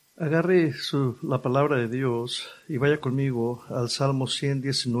Agarre la palabra de Dios y vaya conmigo al Salmo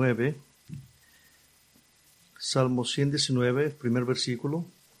 119. Salmo 119, primer versículo.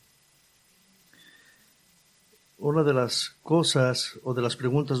 Una de las cosas o de las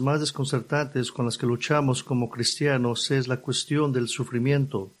preguntas más desconcertantes con las que luchamos como cristianos es la cuestión del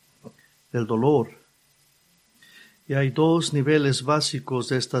sufrimiento, del dolor. Y hay dos niveles básicos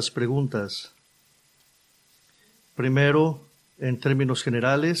de estas preguntas. Primero, en términos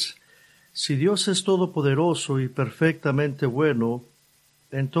generales, si Dios es todopoderoso y perfectamente bueno,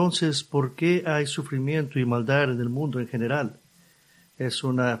 entonces, ¿por qué hay sufrimiento y maldad en el mundo en general? Es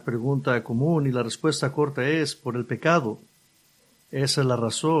una pregunta común y la respuesta corta es por el pecado. Esa es la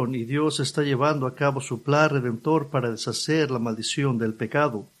razón, y Dios está llevando a cabo su plan redentor para deshacer la maldición del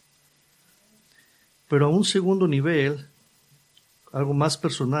pecado. Pero a un segundo nivel, algo más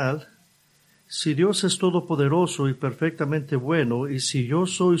personal, si Dios es todopoderoso y perfectamente bueno, y si yo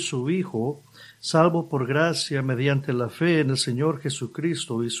soy su hijo, salvo por gracia mediante la fe en el Señor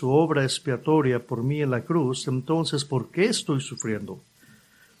Jesucristo y su obra expiatoria por mí en la cruz, entonces, ¿por qué estoy sufriendo?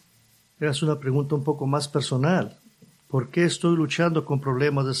 Es una pregunta un poco más personal. ¿Por qué estoy luchando con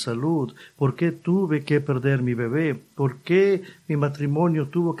problemas de salud? ¿Por qué tuve que perder mi bebé? ¿Por qué mi matrimonio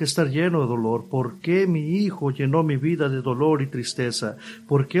tuvo que estar lleno de dolor? ¿Por qué mi hijo llenó mi vida de dolor y tristeza?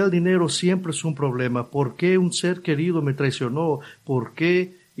 ¿Por qué el dinero siempre es un problema? ¿Por qué un ser querido me traicionó? ¿Por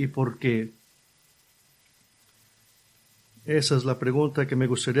qué y por qué? Esa es la pregunta que me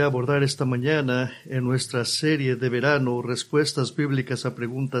gustaría abordar esta mañana en nuestra serie de verano, Respuestas Bíblicas a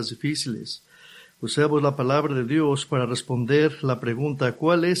Preguntas Difíciles. Usemos la palabra de Dios para responder la pregunta,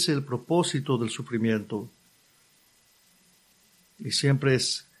 ¿cuál es el propósito del sufrimiento? Y siempre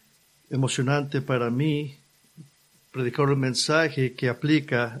es emocionante para mí predicar un mensaje que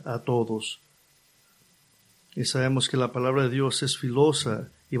aplica a todos. Y sabemos que la palabra de Dios es filosa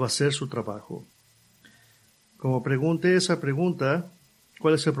y va a hacer su trabajo. Como pregunte esa pregunta,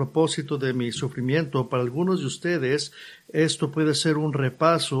 ¿cuál es el propósito de mi sufrimiento? Para algunos de ustedes, esto puede ser un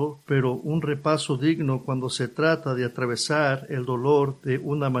repaso, pero un repaso digno cuando se trata de atravesar el dolor de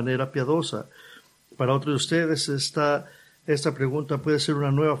una manera piadosa. Para otros de ustedes, esta pregunta puede ser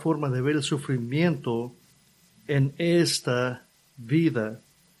una nueva forma de ver el sufrimiento en esta vida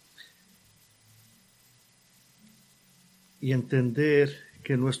y entender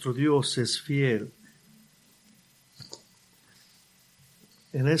que nuestro Dios es fiel.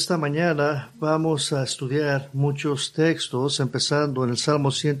 En esta mañana vamos a estudiar muchos textos, empezando en el Salmo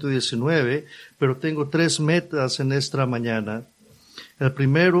 119, pero tengo 3 metas en esta mañana. El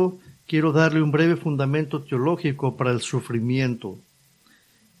primero, quiero darle un breve fundamento teológico para el sufrimiento,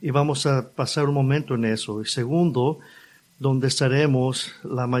 y vamos a pasar un momento en eso. Y segundo, donde estaremos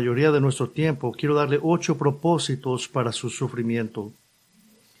la mayoría de nuestro tiempo, quiero darle 8 propósitos para su sufrimiento.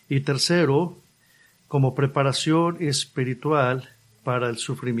 Y tercero, como preparación espiritual para el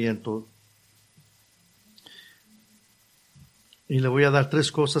sufrimiento. Y le voy a dar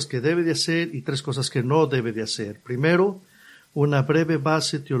 3 cosas que debe de hacer y 3 cosas que no debe de hacer. Primero, una breve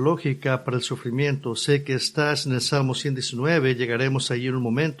base teológica para el sufrimiento. Sé que estás en el Salmo 119, llegaremos allí en un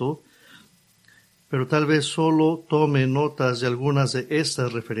momento, pero tal vez solo tome notas de algunas de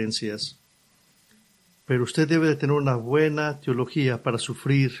estas referencias. Pero usted debe de tener una buena teología para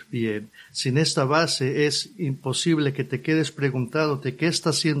sufrir bien. Sin esta base es imposible que te quedes preguntándote qué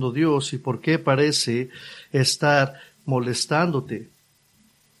está haciendo Dios y por qué parece estar molestándote.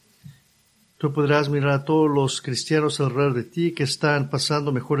 Tú podrás mirar a todos los cristianos alrededor de ti que están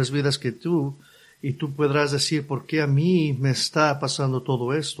pasando mejores vidas que tú, y tú podrás decir, ¿por qué a mí me está pasando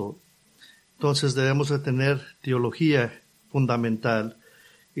todo esto? Entonces debemos de tener teología fundamental.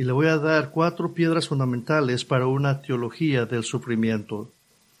 Y le voy a dar 4 piedras fundamentales para una teología del sufrimiento.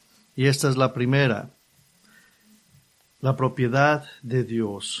 Y esta es la primera. La propiedad de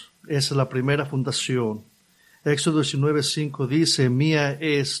Dios. Esa es la primera fundación. Éxodo 19:5 dice, mía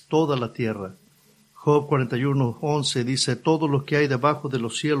es toda la tierra. Job 41:11 dice, todo lo que hay debajo de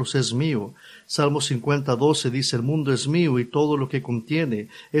los cielos es mío. Salmo 50:12 dice, el mundo es mío y todo lo que contiene.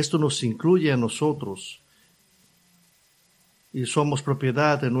 Esto nos incluye a nosotros. Y somos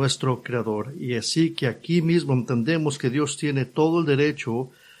propiedad de nuestro Creador. Y así que aquí mismo entendemos que Dios tiene todo el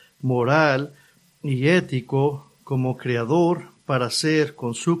derecho moral y ético como Creador para hacer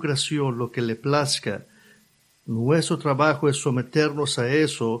con su creación lo que le plazca. Nuestro trabajo es someternos a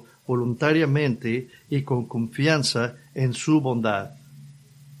eso voluntariamente y con confianza en su bondad.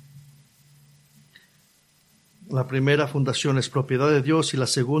 La primera fundación es propiedad de Dios y la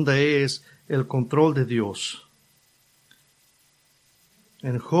segunda es el control de Dios.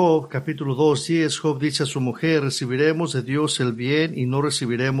 En Job, capítulo 2:10, Job dice a su mujer, ¿recibiremos de Dios el bien y no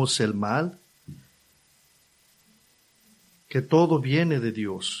recibiremos el mal? Que todo viene de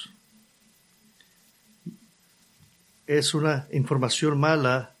Dios. Es una información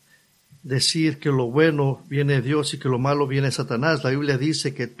mala decir que lo bueno viene de Dios y que lo malo viene de Satanás. La Biblia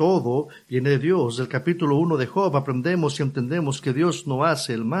dice que todo viene de Dios. Del capítulo 1 de Job aprendemos y entendemos que Dios no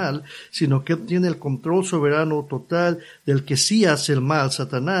hace el mal, sino que tiene el control soberano total del que sí hace el mal,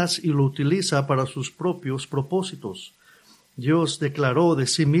 Satanás, y lo utiliza para sus propios propósitos. Dios declaró de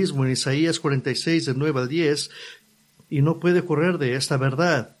sí mismo en Isaías 46, del 9 al 10, y no puede correr de esta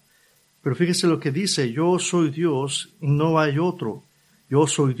verdad. Pero fíjese lo que dice, yo soy Dios y no hay otro. Yo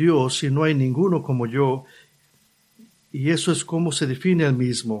soy Dios y no hay ninguno como yo. Y eso es como se define él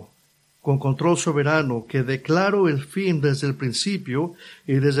mismo, con control soberano, que declaro el fin desde el principio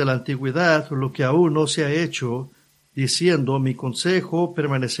y desde la antigüedad lo que aún no se ha hecho, diciendo, mi consejo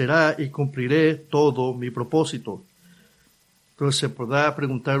permanecerá y cumpliré todo mi propósito. Entonces se podrá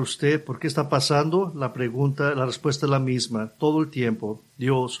preguntar usted, ¿por qué está pasando? La respuesta es la misma. Todo el tiempo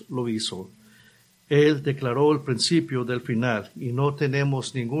Dios lo hizo. Él declaró el principio del final y no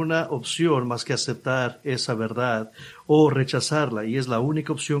tenemos ninguna opción más que aceptar esa verdad o rechazarla, y es la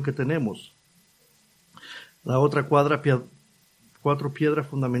única opción que tenemos. La otra cuatro piedra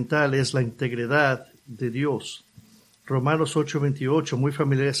fundamental es la integridad de Dios. Romanos 8:28, muy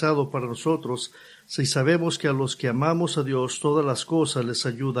familiarizado para nosotros, si sabemos que a los que amamos a Dios todas las cosas les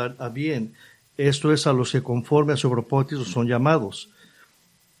ayudan a bien, esto es a los que conforme a su propósito son llamados.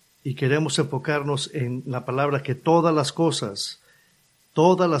 Y queremos enfocarnos en la palabra que todas las cosas,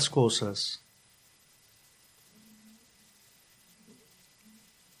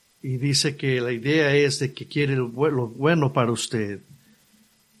 y dice que la idea es de que quiere lo bueno para usted.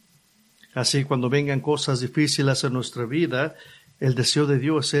 Así cuando vengan cosas difíciles en nuestra vida, el deseo de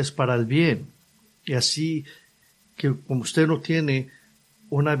Dios es para el bien. Y así que como usted no tiene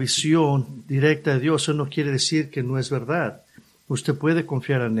una visión directa de Dios, eso no quiere decir que no es verdad. Usted puede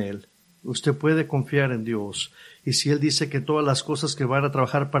confiar en Él. Usted puede confiar en Dios. Y si Él dice que todas las cosas que van a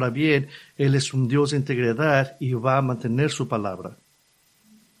trabajar para bien, Él es un Dios de integridad y va a mantener su palabra.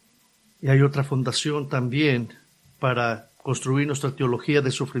 Y hay otra fundación también para construir nuestra teología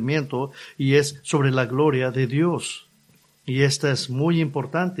de sufrimiento, y es sobre la gloria de Dios. Y esta es muy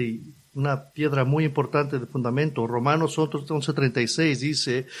importante, una piedra muy importante de fundamento. Romanos 11:36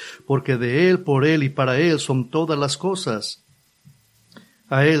 dice, porque de Él, por Él y para Él son todas las cosas.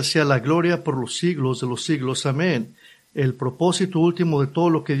 A Él sea la gloria por los siglos de los siglos. Amén. El propósito último de todo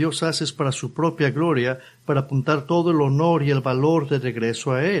lo que Dios hace es para su propia gloria, para apuntar todo el honor y el valor de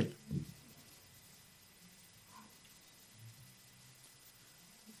regreso a Él.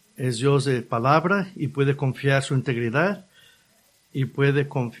 Es Dios de palabra y puede confiar su integridad y puede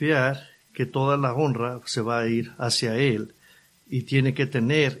confiar que toda la honra se va a ir hacia Él, y tiene que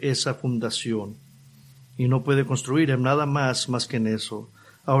tener esa fundación y no puede construir en nada más que en eso.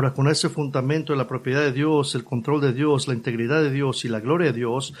 Ahora, con ese fundamento de la propiedad de Dios, el control de Dios, la integridad de Dios y la gloria de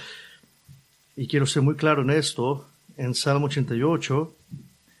Dios, y quiero ser muy claro en esto, en Salmo 88,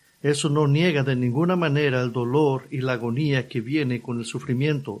 eso no niega de ninguna manera el dolor y la agonía que viene con el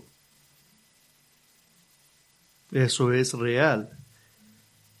sufrimiento. Eso es real.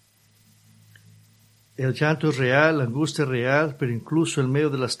 El llanto es real, la angustia es real, pero incluso en medio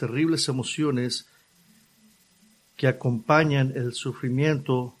de las terribles emociones que acompañan el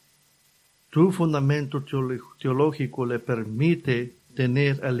sufrimiento, tu fundamento teológico le permite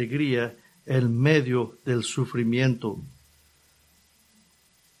tener alegría en medio del sufrimiento.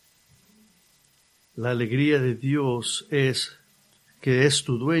 La alegría de Dios es que es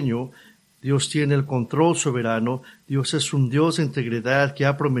tu dueño. Dios tiene el control soberano. Dios es un Dios de integridad que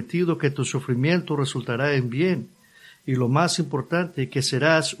ha prometido que tu sufrimiento resultará en bien. Y lo más importante, que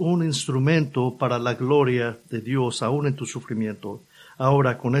serás un instrumento para la gloria de Dios, aún en tu sufrimiento.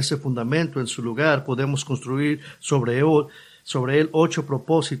 Ahora, con ese fundamento en su lugar, podemos construir sobre él 8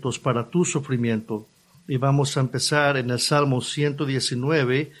 propósitos para tu sufrimiento. Y vamos a empezar en el Salmo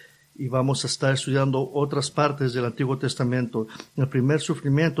 119, y vamos a estar estudiando otras partes del Antiguo Testamento. El primer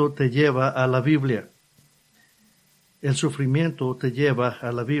sufrimiento te lleva a la Biblia. El sufrimiento te lleva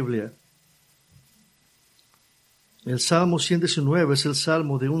a la Biblia. El Salmo 119 es el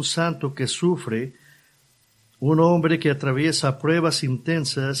salmo de un santo que sufre, un hombre que atraviesa pruebas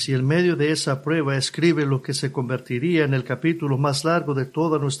intensas y en medio de esa prueba escribe lo que se convertiría en el capítulo más largo de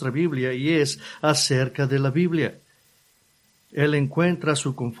toda nuestra Biblia, y es acerca de la Biblia. Él encuentra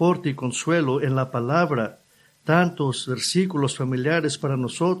su confort y consuelo en la palabra. Tantos versículos familiares para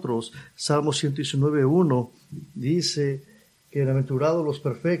nosotros. Salmo 119:1 dice Bienaventurados los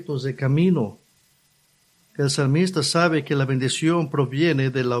perfectos de camino. El salmista sabe que la bendición proviene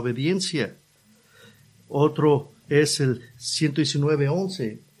de la obediencia. Otro es el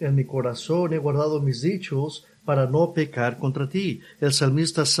 119:11. En mi corazón he guardado mis dichos para no pecar contra ti. El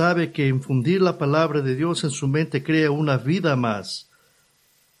salmista sabe que infundir la palabra de Dios en su mente crea una vida más.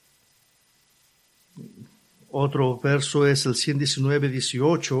 Otro verso es el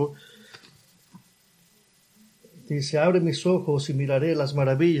 119:18. Dice, abre mis ojos y miraré las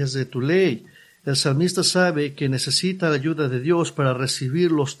maravillas de tu ley. El salmista sabe que necesita la ayuda de Dios para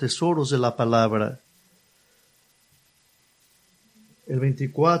recibir los tesoros de la palabra. El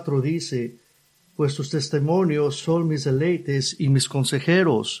 24 dice, pues tus testimonios son mis deleites y mis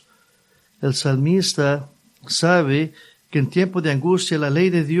consejeros. El salmista sabe que en tiempo de angustia la ley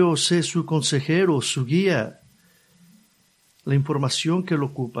de Dios es su consejero, su guía, la información que lo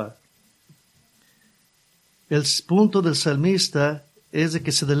ocupa. El punto del salmista es de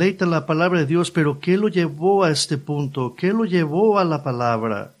que se deleita en la palabra de Dios, pero ¿qué lo llevó a este punto? ¿Qué lo llevó a la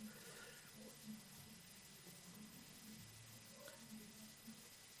palabra?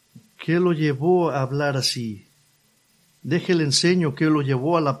 ¿Qué lo llevó a hablar así? Déjele enseño qué lo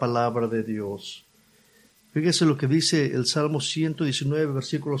llevó a la palabra de Dios. Fíjese lo que dice el Salmo 119,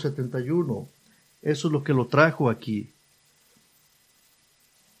 versículo 71. Eso es lo que lo trajo aquí.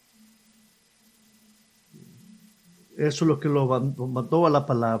 Eso es lo que lo mandó a la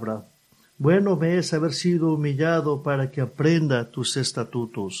palabra. Bueno me es haber sido humillado para que aprenda tus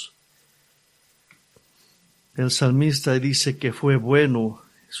estatutos. El salmista dice que fue bueno.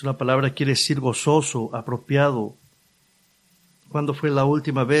 Es una palabra que quiere decir gozoso, apropiado. ¿Cuándo fue la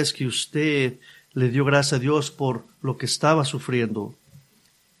última vez que usted le dio gracias a Dios por lo que estaba sufriendo?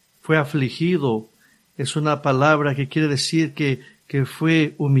 Fue afligido. Es una palabra que quiere decir que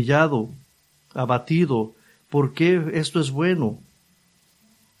fue humillado, abatido. ¿Por qué esto es bueno?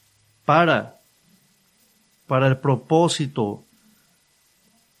 Para el propósito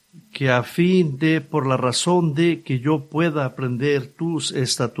que a fin de, por la razón de que yo pueda aprender tus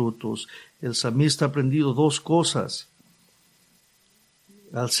estatutos. El salmista ha aprendido dos cosas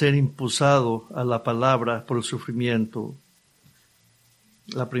al ser impulsado a la palabra por el sufrimiento.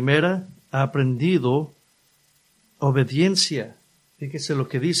 La primera, ha aprendido obediencia. Fíjese lo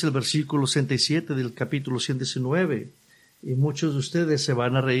que dice el versículo 67 del capítulo 119. Y muchos de ustedes se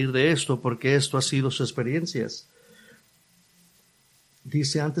van a reír de esto porque esto ha sido sus experiencias.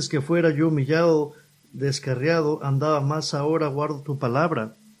 Dice, antes que fuera yo humillado, descarriado, andaba más, ahora guardo tu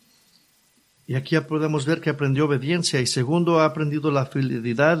palabra. Y aquí ya podemos ver que aprendió obediencia. Y segundo, ha aprendido la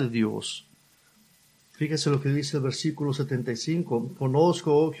fidelidad de Dios. Fíjese lo que dice el versículo 75.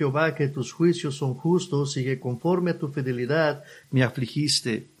 Conozco, oh Jehová, que tus juicios son justos y que conforme a tu fidelidad me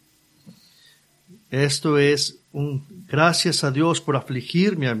afligiste. Esto es gracias a Dios por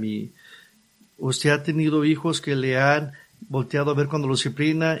afligirme a mí. Usted ha tenido hijos que le han volteado a ver cuando lo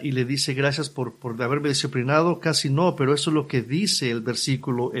disciplina y le dice gracias por haberme disciplinado. Casi no, pero eso es lo que dice el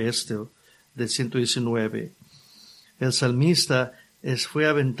versículo del 119. El salmista fue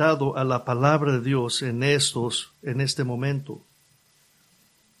aventado a la palabra de Dios en este momento.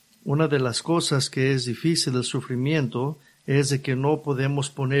 Una de las cosas que es difícil del sufrimiento es de que no podemos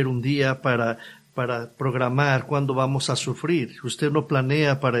poner un día para programar cuándo vamos a sufrir. Usted no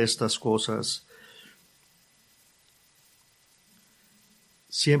planea para estas cosas.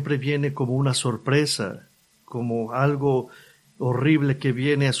 Siempre viene como una sorpresa, como algo horrible que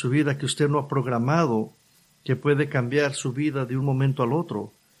viene a su vida que usted no ha programado, que puede cambiar su vida de un momento al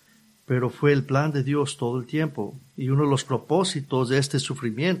otro. Pero fue el plan de Dios todo el tiempo. Y uno de los propósitos de este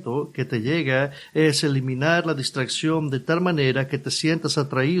sufrimiento que te llega es eliminar la distracción de tal manera que te sientas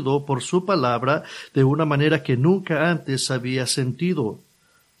atraído por su palabra de una manera que nunca antes habías sentido.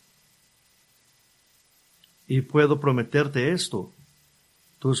 Y puedo prometerte esto.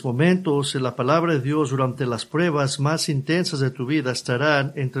 Tus momentos en la palabra de Dios durante las pruebas más intensas de tu vida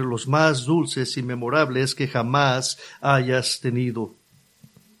estarán entre los más dulces y memorables que jamás hayas tenido.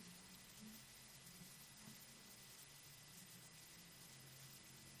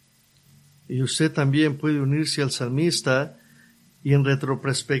 Y usted también puede unirse al salmista y en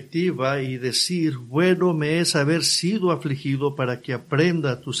retroperspectiva y decir, bueno me es haber sido afligido para que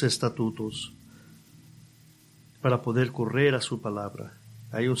aprenda tus estatutos, para poder correr a su palabra.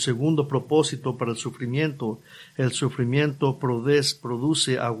 Hay un segundo propósito para el sufrimiento. El sufrimiento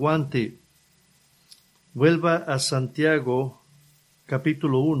produce aguante. Vuelva a Santiago,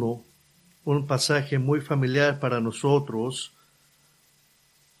 capítulo 1, un pasaje muy familiar para nosotros.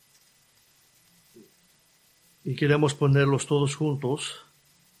 Y queremos ponerlos todos juntos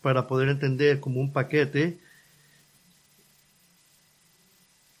para poder entender como un paquete.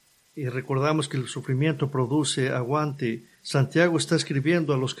 Y recordamos que el sufrimiento produce aguante. Santiago está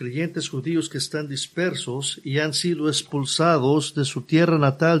escribiendo a los creyentes judíos que están dispersos y han sido expulsados de su tierra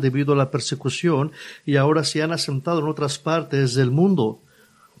natal debido a la persecución y ahora se han asentado en otras partes del mundo.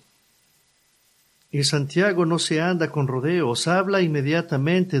 Y Santiago no se anda con rodeos, habla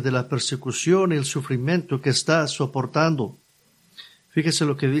inmediatamente de la persecución y el sufrimiento que está soportando. Fíjese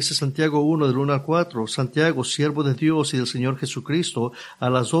lo que dice Santiago 1, del 1 al 4. Santiago, siervo de Dios y del Señor Jesucristo, a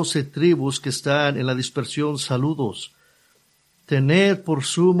las 12 tribus que están en la dispersión, saludos. Tened por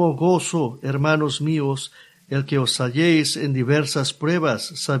sumo gozo, hermanos míos, el que os halléis en diversas pruebas,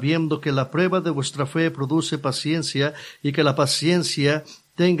 sabiendo que la prueba de vuestra fe produce paciencia, y que la paciencia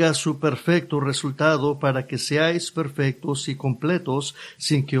tenga su perfecto resultado, para que seáis perfectos y completos,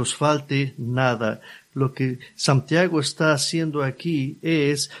 sin que os falte nada. Lo que Santiago está haciendo aquí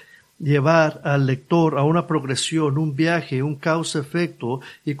es llevar al lector a una progresión, un viaje, un causa-efecto,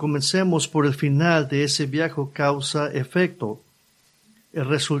 y comencemos por el final de ese viaje causa-efecto. El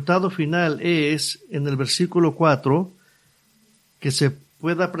resultado final es, en el versículo 4, que se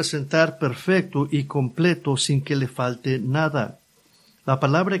pueda presentar perfecto y completo sin que le falte nada. La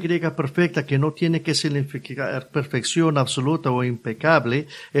palabra griega perfecta, que no tiene que significar perfección absoluta o impecable,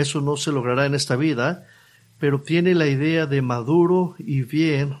 eso no se logrará en esta vida, pero tiene la idea de maduro y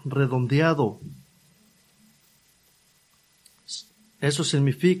bien redondeado. Eso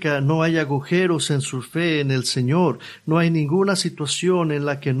significa no hay agujeros en su fe en el Señor, no hay ninguna situación en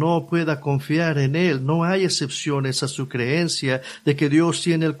la que no pueda confiar en Él, no hay excepciones a su creencia de que Dios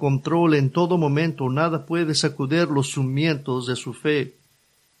tiene el control en todo momento, nada puede sacudir los cimientos de su fe.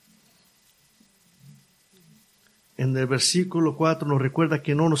 En el versículo 4 nos recuerda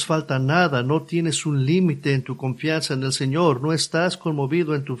que no nos falta nada, no tienes un límite en tu confianza en el Señor, no estás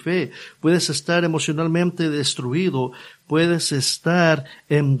conmovido en tu fe, puedes estar emocionalmente destruido, puedes estar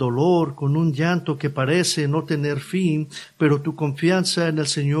en dolor con un llanto que parece no tener fin, pero tu confianza en el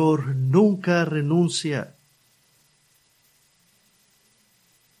Señor nunca renuncia.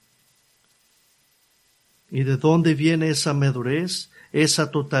 ¿Y de dónde viene esa madurez?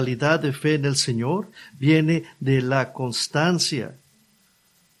 Esa totalidad de fe en el Señor viene de la constancia.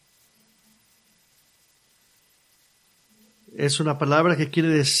 Es una palabra que quiere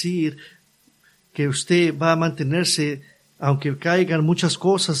decir que usted va a mantenerse aunque caigan muchas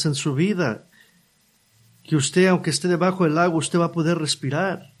cosas en su vida. Que usted, aunque esté debajo del agua, usted va a poder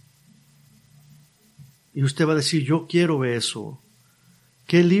respirar. Y usted va a decir, yo quiero eso.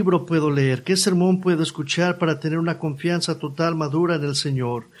 ¿Qué libro puedo leer? ¿Qué sermón puedo escuchar para tener una confianza total madura en el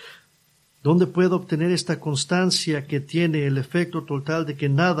Señor? ¿Dónde puedo obtener esta constancia que tiene el efecto total de que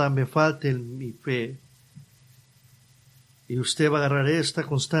nada me falte en mi fe? Y usted va a agarrar esta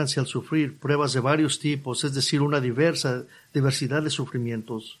constancia al sufrir pruebas de varios tipos, es decir, una diversidad de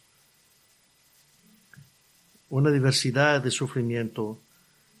sufrimientos. Una diversidad de sufrimiento.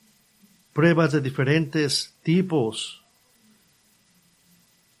 Pruebas de diferentes tipos,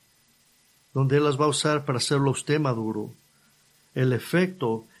 donde Él las va a usar para hacerlo usted maduro. El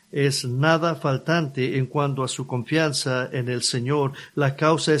efecto es nada faltante en cuanto a su confianza en el Señor. La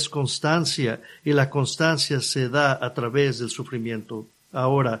causa es constancia, y la constancia se da a través del sufrimiento.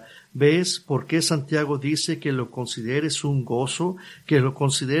 Ahora, ¿ves por qué Santiago dice que lo consideres un gozo, que lo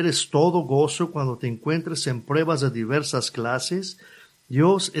consideres todo gozo cuando te encuentres en pruebas de diversas clases?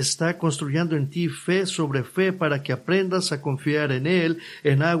 Dios está construyendo en ti fe sobre fe para que aprendas a confiar en Él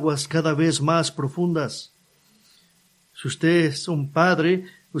en aguas cada vez más profundas. Si usted es un padre,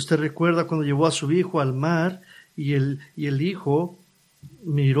 usted recuerda cuando llevó a su hijo al mar y el hijo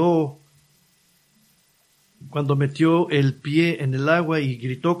miró cuando metió el pie en el agua y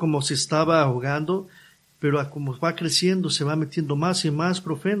gritó como si estaba ahogando, pero como va creciendo se va metiendo más y más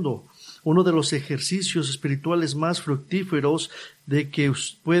profundo. Uno de los ejercicios espirituales más fructíferos de que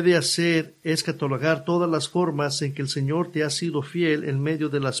puede hacer es catalogar todas las formas en que el Señor te ha sido fiel en medio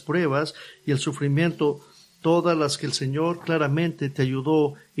de las pruebas y el sufrimiento, todas las que el Señor claramente te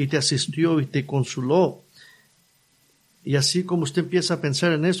ayudó y te asistió y te consoló. Y así como usted empieza a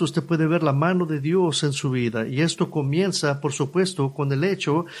pensar en esto, usted puede ver la mano de Dios en su vida. Y esto comienza, por supuesto, con el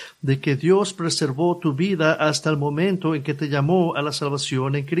hecho de que Dios preservó tu vida hasta el momento en que te llamó a la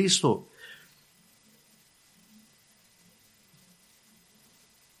salvación en Cristo.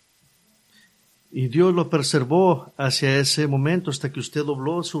 Y Dios lo preservó hacia ese momento hasta que usted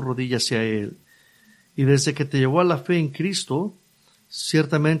dobló su rodilla hacia Él. Y desde que te llevó a la fe en Cristo,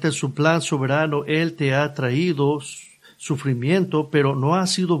 ciertamente en su plan soberano, Él te ha traído sufrimiento, pero no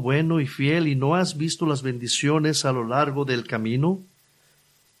has sido bueno y fiel y no has visto las bendiciones a lo largo del camino.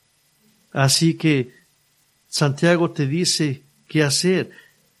 Así que Santiago te dice qué hacer.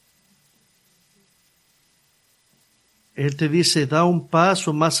 Él te dice, da un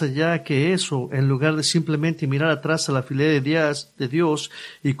paso más allá que eso, en lugar de simplemente mirar atrás a la fidelidad de Dios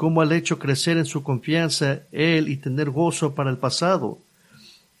y cómo ha hecho crecer en su confianza Él y tener gozo para el pasado.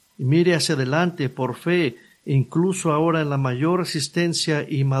 Y mire hacia adelante por fe, incluso ahora en la mayor resistencia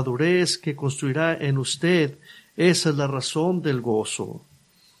y madurez que construirá en usted. Esa es la razón del gozo.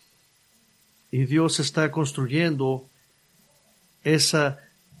 Y Dios está construyendo esa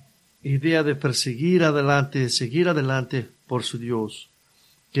idea de perseguir adelante, de seguir adelante por su Dios.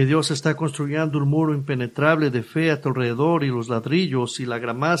 Que Dios está construyendo un muro impenetrable de fe a tu alrededor y los ladrillos y la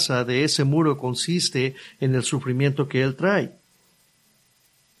gramasa de ese muro consiste en el sufrimiento que Él trae.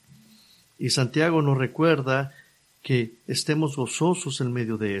 Y Santiago nos recuerda que estemos gozosos en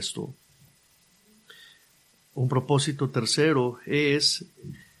medio de esto. Un propósito tercero es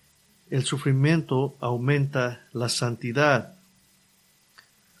el sufrimiento aumenta la santidad.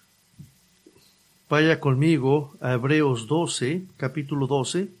 Vaya conmigo a Hebreos 12, capítulo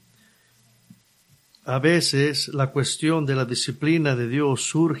 12. A veces la cuestión de la disciplina de Dios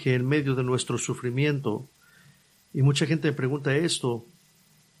surge en medio de nuestro sufrimiento. Y mucha gente me pregunta esto.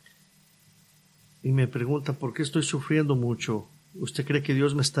 Y me pregunta, ¿por qué estoy sufriendo mucho? ¿Usted cree que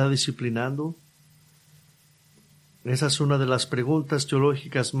Dios me está disciplinando? Esa es una de las preguntas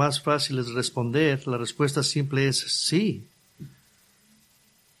teológicas más fáciles de responder. La respuesta simple es sí.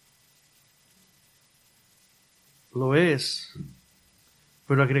 Lo es.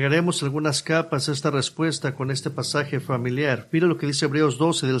 Pero agregaremos algunas capas a esta respuesta con este pasaje familiar. Mira lo que dice Hebreos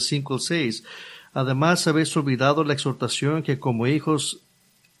 12, del 5 al 6. Además, habéis olvidado la exhortación que como hijos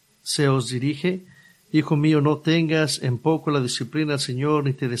se os dirige. Hijo mío, no tengas en poco la disciplina del Señor,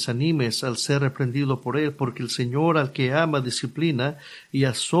 ni te desanimes al ser reprendido por Él, porque el Señor al que ama disciplina y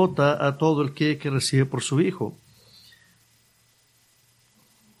azota a todo el que recibe por su Hijo.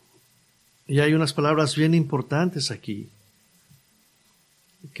 Y hay unas palabras bien importantes aquí,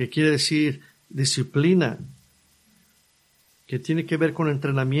 que quiere decir disciplina, que tiene que ver con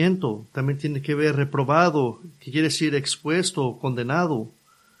entrenamiento, también tiene que ver reprobado, que quiere decir expuesto o condenado.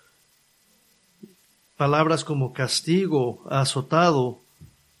 Palabras como castigo, azotado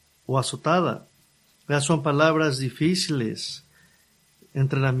o azotada. Son palabras difíciles.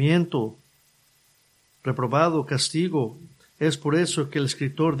 Entrenamiento, reprobado, castigo. Es por eso que el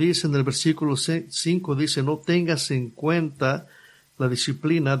escritor dice en el versículo 5, dice, no tengas en cuenta la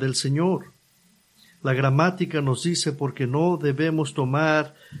disciplina del Señor. La gramática nos dice porque no debemos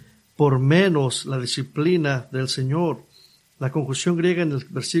tomar por menos la disciplina del Señor. La conjunción griega en el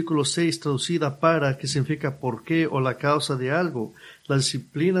versículo 6 traducida para, que significa por qué o la causa de algo. La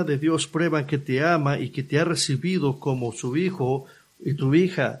disciplina de Dios prueba que te ama y que te ha recibido como su hijo y tu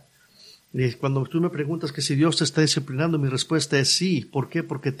hija. Y cuando tú me preguntas que si Dios te está disciplinando, mi respuesta es sí. ¿Por qué?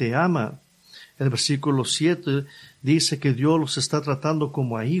 Porque te ama. El versículo 7 dice que Dios los está tratando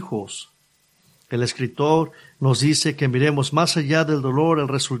como a hijos. El escritor nos dice que miremos más allá del dolor, el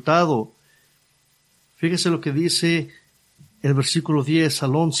resultado. Fíjese lo que dice el versículo 10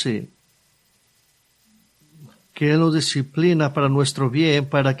 al 11, que Él nos disciplina para nuestro bien,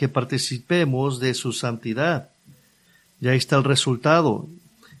 para que participemos de su santidad. Y ahí está el resultado.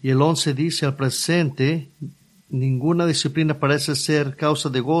 Y el 11 dice, al presente, ninguna disciplina parece ser causa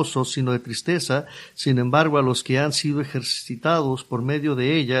de gozo, sino de tristeza. Sin embargo, a los que han sido ejercitados por medio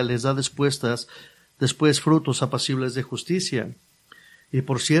de ella, les da después frutos apacibles de justicia. Y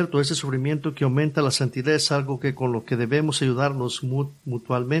por cierto, ese sufrimiento que aumenta la santidad es algo que con lo que debemos ayudarnos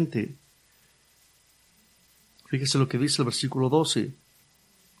mutuamente. Fíjese lo que dice el versículo 12.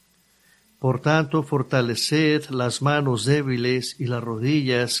 Por tanto, fortaleced las manos débiles y las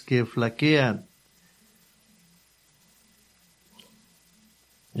rodillas que flaquean,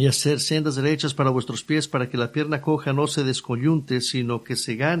 y hacer sendas derechas para vuestros pies, para que la pierna coja no se descoyunte, sino que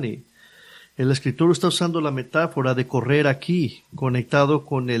se gane. El escritor está usando la metáfora de correr aquí, conectado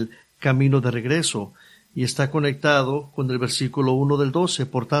con el camino de regreso, y está conectado con el versículo 1 del 12.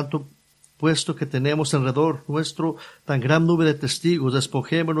 Por tanto, puesto que tenemos alrededor nuestro tan gran nube de testigos,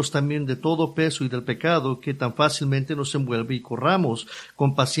 despojémonos también de todo peso y del pecado que tan fácilmente nos envuelve, y corramos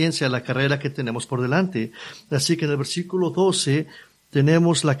con paciencia la carrera que tenemos por delante. Así que en el versículo 12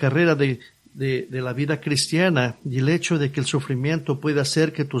 tenemos la carrera de la vida cristiana, y el hecho de que el sufrimiento puede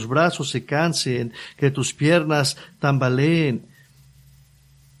hacer que tus brazos se cansen, que tus piernas tambaleen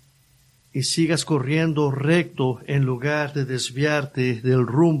y sigas corriendo recto en lugar de desviarte del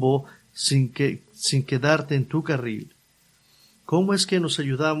rumbo sin quedarte en tu carril. ¿Cómo es que nos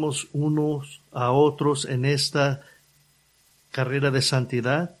ayudamos unos a otros en esta carrera de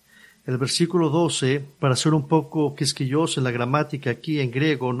santidad? El versículo 12, para ser un poco quisquilloso en la gramática aquí en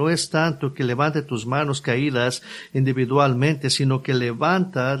griego, no es tanto que levante tus manos caídas individualmente, sino que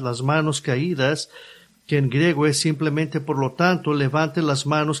levanta las manos caídas, que en griego es simplemente, por lo tanto, levante las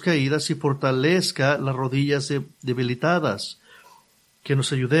manos caídas y fortalezca las rodillas debilitadas, que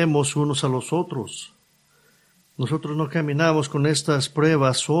nos ayudemos unos a los otros. Nosotros no caminamos con estas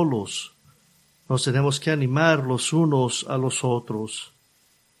pruebas solos, nos tenemos que animar los unos a los otros.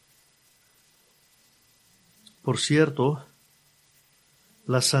 Por cierto,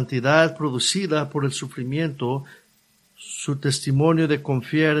 la santidad producida por el sufrimiento, su testimonio de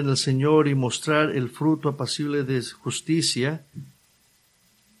confiar en el Señor y mostrar el fruto apacible de justicia,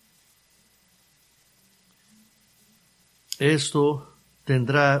 esto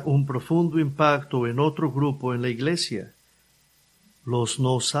tendrá un profundo impacto en otro grupo en la iglesia, los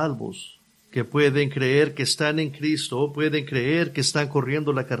no salvos, que pueden creer que están en Cristo, pueden creer que están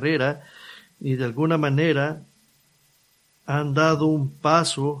corriendo la carrera y de alguna manera han dado un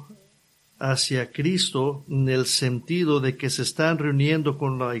paso hacia Cristo en el sentido de que se están reuniendo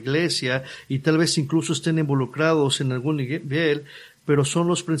con la iglesia y tal vez incluso estén involucrados en algún nivel, pero son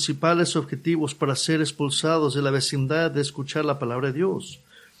los principales objetivos para ser expulsados de la vecindad de escuchar la palabra de Dios.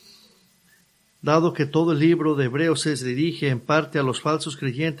 Dado que todo el libro de Hebreos se dirige en parte a los falsos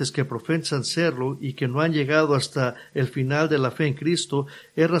creyentes que profesan serlo y que no han llegado hasta el final de la fe en Cristo,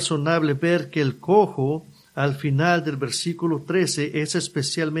 es razonable ver que el cojo al final del versículo 13 es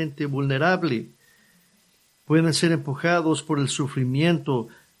especialmente vulnerable. Pueden ser empujados por el sufrimiento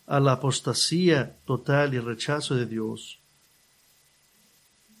a la apostasía total y rechazo de Dios.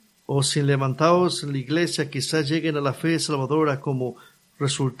 O sin levantados en la iglesia quizás lleguen a la fe salvadora como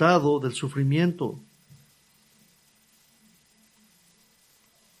resultado del sufrimiento.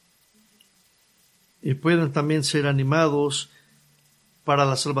 Y pueden también ser animados para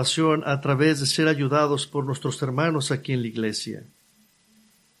la salvación a través de ser ayudados por nuestros hermanos aquí en la iglesia.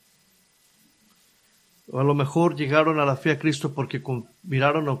 O a lo mejor llegaron a la fe a Cristo porque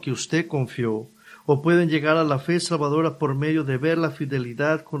miraron lo que usted confió. O pueden llegar a la fe salvadora por medio de ver la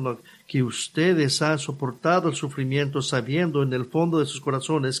fidelidad con la que ustedes han soportado el sufrimiento, sabiendo en el fondo de sus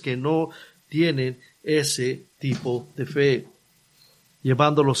corazones que no tienen ese tipo de fe,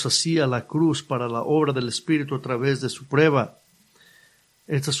 llevándolos así a la cruz para la obra del Espíritu a través de su prueba.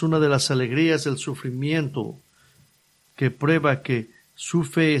 Esta es una de las alegrías del sufrimiento, que prueba que su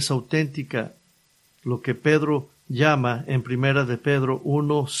fe es auténtica, lo que Pedro llama en Primera de Pedro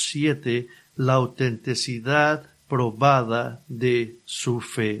 1:7, la autenticidad probada de su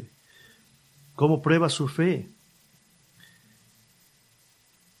fe. ¿Cómo prueba su fe?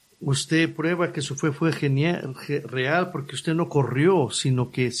 Usted prueba que su fe fue real porque usted no corrió, sino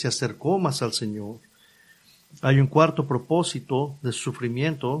que se acercó más al Señor. Hay un cuarto propósito del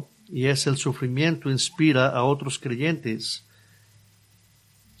sufrimiento, y es el sufrimiento inspira a otros creyentes.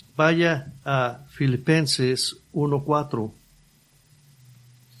 Vaya a Filipenses 1:4.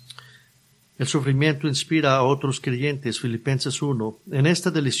 El sufrimiento inspira a otros creyentes, Filipenses 1. En esta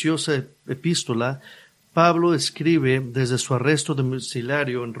deliciosa epístola, Pablo escribe desde su arresto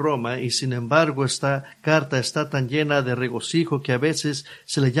domiciliario en Roma, y sin embargo esta carta está tan llena de regocijo que a veces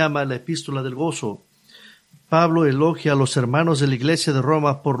se le llama la epístola del gozo. Pablo elogia a los hermanos de la iglesia de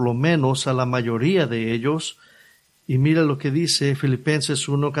Roma, por lo menos a la mayoría de ellos, y mira lo que dice Filipenses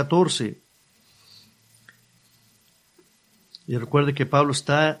 1:14. Y recuerde que Pablo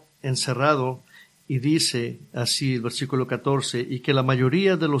está encerrado y dice así el versículo 14, y que la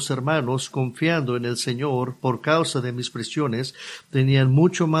mayoría de los hermanos, confiando en el Señor por causa de mis prisiones, tenían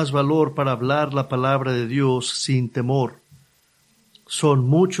mucho más valor para hablar la palabra de Dios sin temor. Son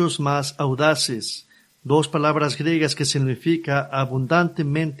muchos más audaces, dos palabras griegas que significa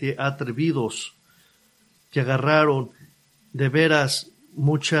abundantemente atrevidos, que agarraron de veras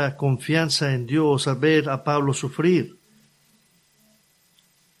mucha confianza en Dios al ver a Pablo sufrir.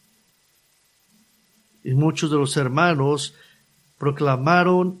 Y muchos de los hermanos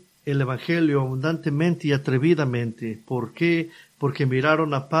proclamaron el Evangelio abundantemente y atrevidamente. ¿Por qué? Porque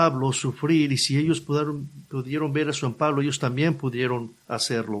miraron a Pablo sufrir, y si ellos pudieron ver eso en Pablo, ellos también pudieron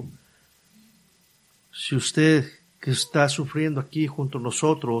hacerlo. Si usted que está sufriendo aquí junto a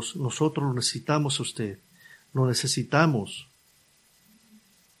nosotros lo necesitamos a usted. Lo necesitamos.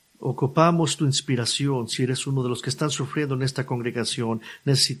 Ocupamos tu inspiración si eres uno de los que están sufriendo en esta congregación.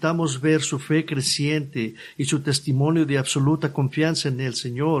 Necesitamos ver su fe creciente y su testimonio de absoluta confianza en el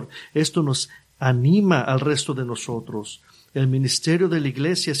Señor. Esto nos anima al resto de nosotros. El ministerio de la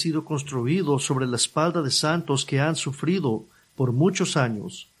iglesia ha sido construido sobre la espalda de santos que han sufrido por muchos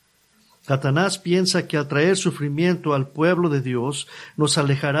años. Satanás piensa que al traer sufrimiento al pueblo de Dios, nos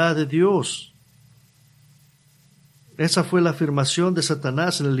alejará de Dios. Esa fue la afirmación de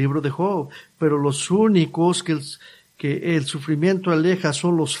Satanás en el libro de Job. Pero los únicos que el sufrimiento aleja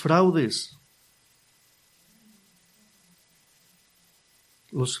son los fraudes,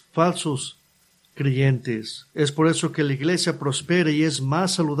 los falsos creyentes. Es por eso que la iglesia prospera y es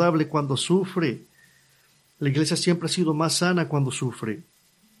más saludable cuando sufre. La iglesia siempre ha sido más sana cuando sufre.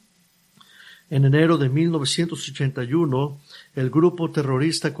 En enero de 1981, el grupo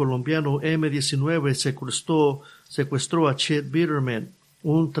terrorista colombiano M-19 secuestró a Chet Biderman,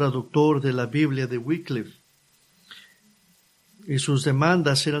 un traductor de la Biblia de Wycliffe. Y sus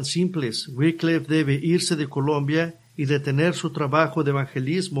demandas eran simples. Wycliffe debe irse de Colombia y detener su trabajo de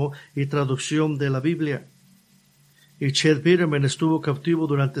evangelismo y traducción de la Biblia. Y Chet Biderman estuvo cautivo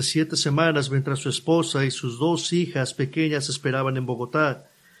durante 7 semanas mientras su esposa y sus 2 hijas pequeñas esperaban en Bogotá.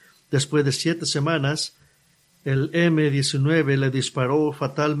 Después de 7 semanas, el M-19 le disparó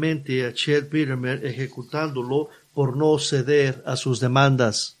fatalmente a Chet Biderman, ejecutándolo por no ceder a sus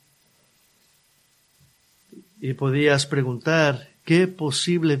demandas. Y podías preguntar, ¿qué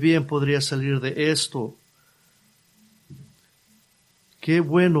posible bien podría salir de esto? ¿Qué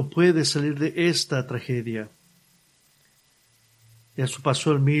bueno puede salir de esta tragedia? Eso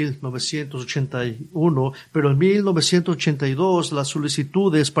pasó en 1981, pero en 1982 las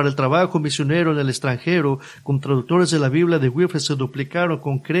solicitudes para el trabajo misionero en el extranjero con traductores de la Biblia de Wycliffe se duplicaron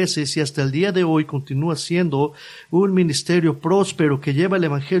con creces y hasta el día de hoy continúa siendo un ministerio próspero que lleva el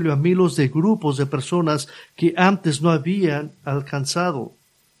evangelio a miles de grupos de personas que antes no habían alcanzado.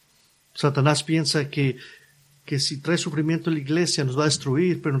 Satanás piensa que si trae sufrimiento a la iglesia nos va a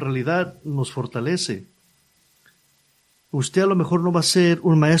destruir, pero en realidad nos fortalece. Usted a lo mejor no va a ser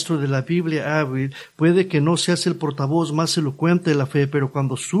un maestro de la Biblia hábil, puede que no seas el portavoz más elocuente de la fe, pero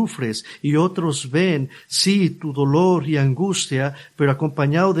cuando sufres y otros ven, sí, tu dolor y angustia, pero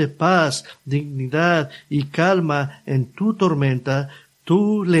acompañado de paz, dignidad y calma en tu tormenta,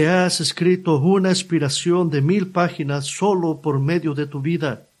 tú le has escrito una inspiración de 1000 páginas solo por medio de tu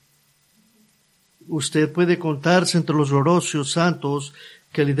vida. Usted puede contarse entre los gloriosos santos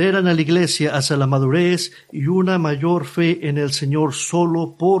que lideran a la iglesia hacia la madurez y una mayor fe en el Señor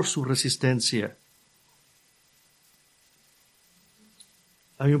solo por su resistencia.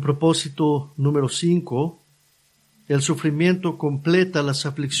 Hay un propósito número 5. El sufrimiento completa las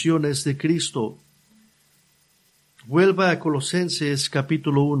aflicciones de Cristo. Vuelva a Colosenses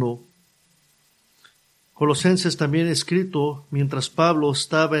capítulo 1. Colosenses también escrito mientras Pablo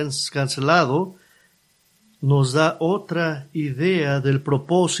estaba encarcelado, nos da otra idea del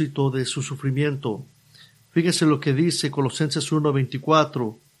propósito de su sufrimiento. Fíjese lo que dice Colosenses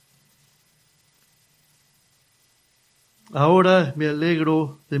 1:24. Ahora me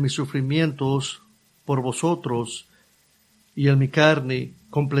alegro de mis sufrimientos por vosotros y en mi carne,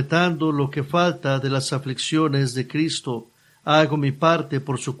 completando lo que falta de las aflicciones de Cristo, hago mi parte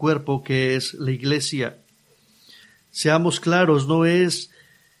por su cuerpo que es la iglesia. Seamos claros, no es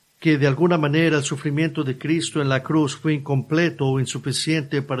que de alguna manera el sufrimiento de Cristo en la cruz fue incompleto o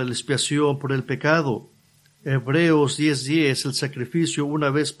insuficiente para la expiación por el pecado. Hebreos 10:10, el sacrificio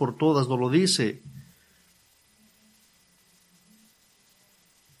una vez por todas nos lo dice.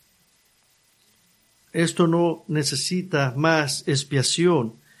 Esto no necesita más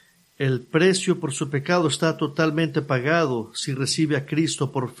expiación. El precio por su pecado está totalmente pagado si recibe a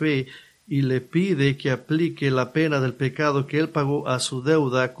Cristo por fe y le pide que aplique la pena del pecado que él pagó a su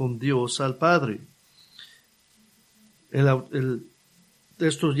deuda con Dios al Padre.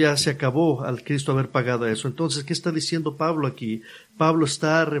 Esto ya se acabó al Cristo haber pagado eso. Entonces, ¿qué está diciendo Pablo aquí? Pablo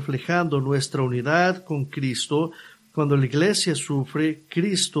está reflejando nuestra unidad con Cristo. Cuando la iglesia sufre,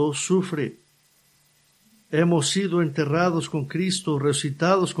 Cristo sufre. Hemos sido enterrados con Cristo,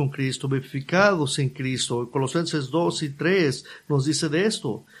 resucitados con Cristo, vivificados en Cristo. Colosenses 2 y 3 nos dice de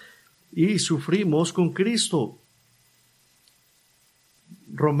esto. Y sufrimos con Cristo.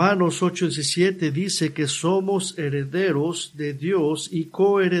 Romanos 8:17 dice que somos herederos de Dios y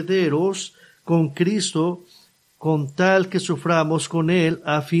coherederos con Cristo, con tal que suframos con Él,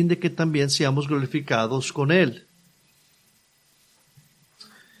 a fin de que también seamos glorificados con Él.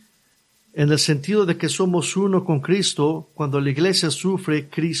 En el sentido de que somos uno con Cristo, cuando la iglesia sufre,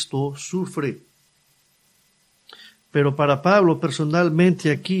 Cristo sufre. Pero para Pablo personalmente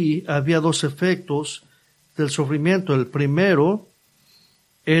aquí había 2 efectos del sufrimiento. El primero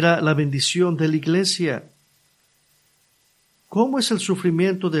era la bendición de la iglesia. ¿Cómo es el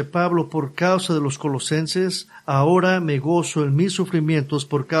sufrimiento de Pablo por causa de los colosenses? Ahora me gozo en mis sufrimientos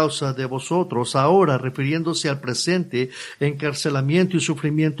por causa de vosotros. Ahora, refiriéndose al presente encarcelamiento y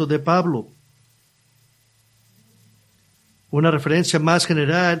sufrimiento de Pablo. Una referencia más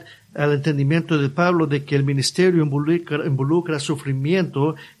general al entendimiento de Pablo de que el ministerio involucra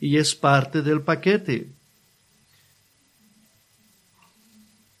sufrimiento y es parte del paquete.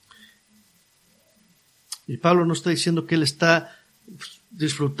 Y Pablo no está diciendo que él está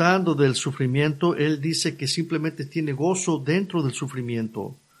disfrutando del sufrimiento, él dice que simplemente tiene gozo dentro del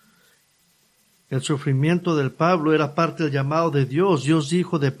sufrimiento. El sufrimiento del Pablo era parte del llamado de Dios. Dios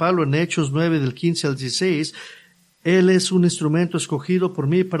dijo de Pablo en Hechos 9 del 15 al 16, Él es un instrumento escogido por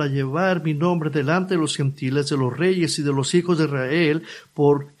mí para llevar mi nombre delante de los gentiles, de los reyes y de los hijos de Israel,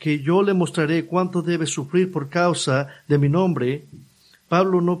 porque yo le mostraré cuánto debe sufrir por causa de mi nombre.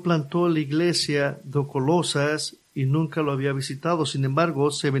 Pablo no plantó la iglesia de Colosas y nunca lo había visitado. Sin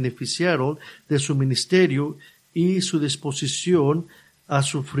embargo, se beneficiaron de su ministerio y su disposición a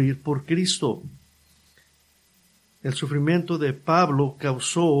sufrir por Cristo. El sufrimiento de Pablo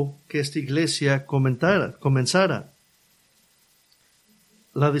causó que esta iglesia comenzara.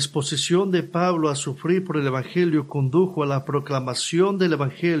 La disposición de Pablo a sufrir por el Evangelio condujo a la proclamación del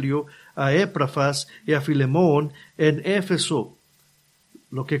Evangelio a Epafras y a Filemón en Éfeso,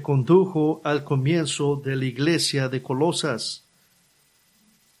 lo que condujo al comienzo de la iglesia de Colosas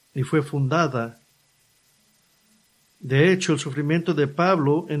y fue fundada. De hecho, el sufrimiento de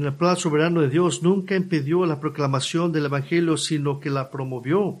Pablo en el plan soberano de Dios nunca impidió la proclamación del Evangelio, sino que la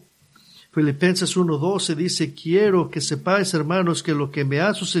promovió. Filipenses 1:12 dice, quiero que sepáis, hermanos, que lo que me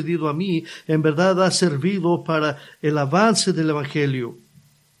ha sucedido a mí en verdad ha servido para el avance del Evangelio.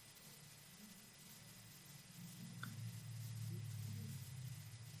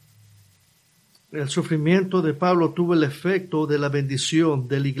 El sufrimiento de Pablo tuvo el efecto de la bendición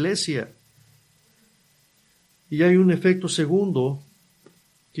de la iglesia. Y hay un efecto segundo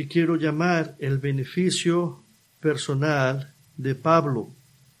que quiero llamar el beneficio personal de Pablo.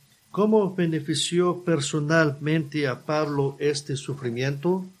 ¿Cómo benefició personalmente a Pablo este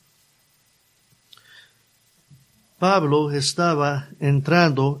sufrimiento? Pablo estaba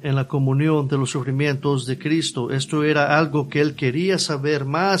entrando en la comunión de los sufrimientos de Cristo. Esto era algo que él quería saber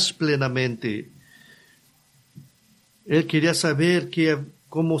más plenamente. Él quería saber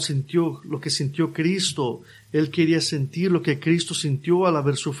cómo sintió lo que sintió Cristo. Él quería sentir lo que Cristo sintió al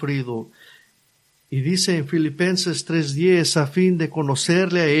haber sufrido. Y dice en Filipenses 3:10, a fin de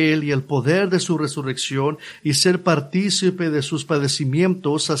conocerle a Él y el poder de su resurrección y ser partícipe de sus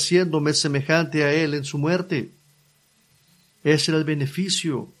padecimientos, haciéndome semejante a Él en su muerte. Ese era el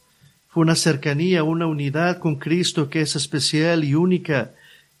beneficio. Fue una cercanía, una unidad con Cristo que es especial y única.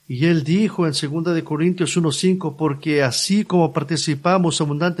 Y él dijo en 2 de Corintios 1:5, porque así como participamos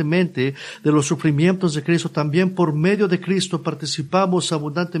abundantemente de los sufrimientos de Cristo, también por medio de Cristo participamos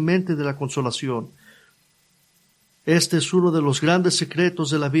abundantemente de la consolación. Este es uno de los grandes secretos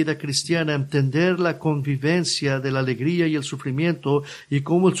de la vida cristiana, entender la convivencia de la alegría y el sufrimiento y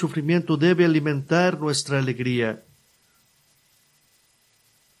cómo el sufrimiento debe alimentar nuestra alegría.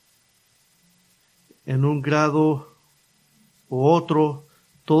 En un grado u otro,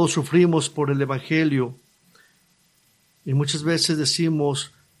 todos sufrimos por el Evangelio y muchas veces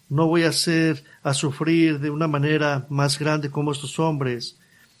decimos, no voy a sufrir de una manera más grande como estos hombres,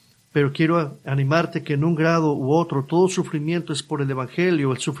 pero quiero animarte que en un grado u otro todo sufrimiento es por el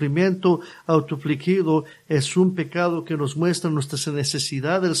Evangelio. El sufrimiento autoafligido es un pecado que nos muestra nuestra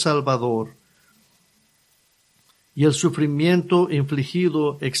necesidad del Salvador. Y el sufrimiento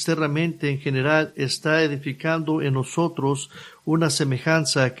infligido externamente en general está edificando en nosotros una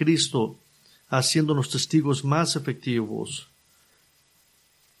semejanza a Cristo, haciéndonos testigos más efectivos.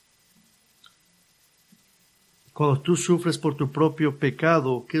 Cuando tú sufres por tu propio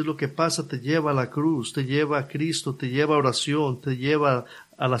pecado, ¿qué es lo que pasa? Te lleva a la cruz, te lleva a Cristo, te lleva a oración, te lleva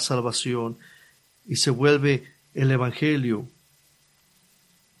a la salvación y se vuelve el Evangelio.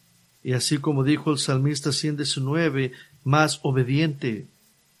 Y así como dijo el salmista 119, más obediente.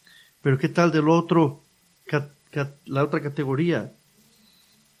 Pero ¿qué tal del otro, la otra categoría?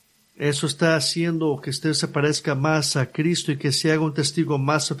 Eso está haciendo que usted se parezca más a Cristo y que se haga un testigo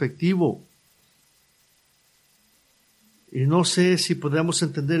más efectivo. Y no sé si podemos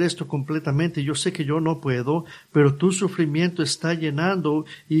entender esto completamente. Yo sé que yo no puedo, pero tu sufrimiento está llenando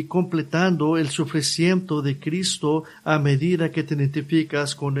y completando el sufrimiento de Cristo a medida que te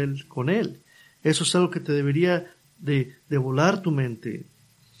identificas con Él. Eso es algo que te debería de volar tu mente.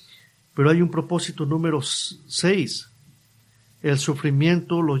 Pero hay un propósito número 6. El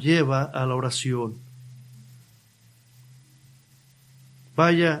sufrimiento lo lleva a la oración.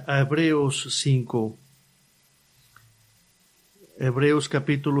 Vaya a Hebreos 5. Hebreos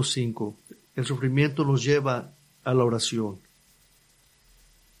capítulo 5. El sufrimiento nos lleva a la oración.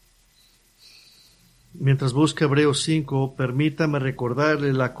 Mientras busca Hebreos 5, permítame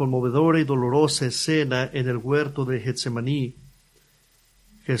recordarle la conmovedora y dolorosa escena en el huerto de Getsemaní.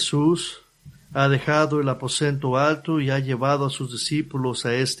 Jesús ha dejado el aposento alto y ha llevado a sus discípulos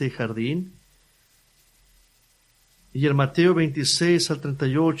a este jardín. Y en Mateo 26 al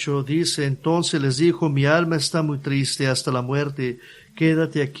 38 dice: entonces les dijo, mi alma está muy triste hasta la muerte,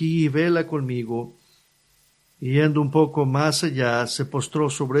 quédate aquí y vela conmigo. Y yendo un poco más allá, se postró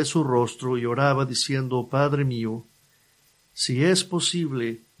sobre su rostro y oraba diciendo: Padre mío, si es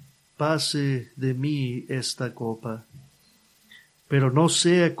posible, pase de mí esta copa, pero no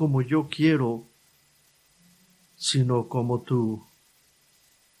sea como yo quiero, sino como tú.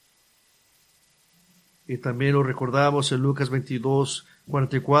 Y también lo recordamos en Lucas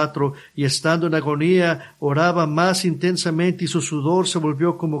 22:44, y estando en agonía, oraba más intensamente y su sudor se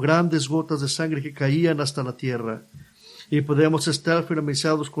volvió como grandes gotas de sangre que caían hasta la tierra. Y podemos estar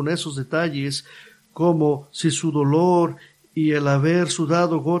familiarizados con esos detalles, como si su dolor y el haber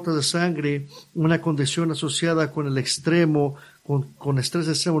sudado gotas de sangre, una condición asociada con el extremo, con estrés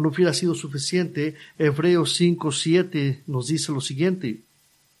extremo, no hubiera sido suficiente. Hebreos 5:7 nos dice lo siguiente: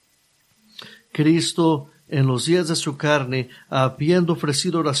 Cristo, en los días de su carne, habiendo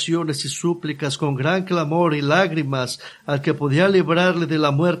ofrecido oraciones y súplicas con gran clamor y lágrimas al que podía librarle de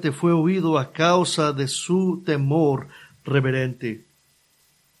la muerte, fue oído a causa de su temor reverente.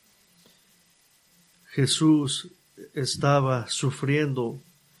 Jesús estaba sufriendo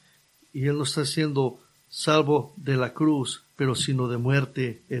y Él no está siendo salvo de la cruz, pero sino de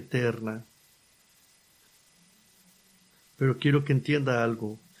muerte eterna. Pero quiero que entienda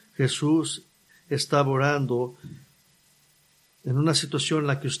algo. Jesús estaba orando en una situación en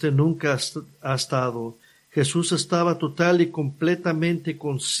la que usted nunca ha estado. Jesús estaba total y completamente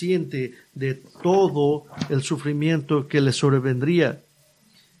consciente de todo el sufrimiento que le sobrevendría,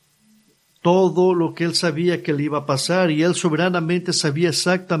 todo lo que él sabía que le iba a pasar, y él soberanamente sabía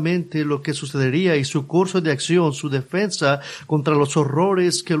exactamente lo que sucedería, y su curso de acción, su defensa contra los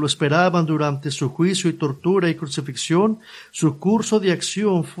horrores que lo esperaban durante su juicio y tortura y crucifixión, su curso de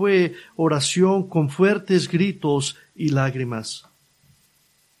acción fue oración con fuertes gritos y lágrimas.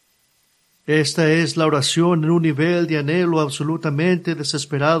 Esta es la oración en un nivel de anhelo absolutamente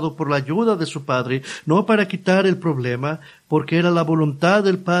desesperado por la ayuda de su Padre, no para quitar el problema, porque era la voluntad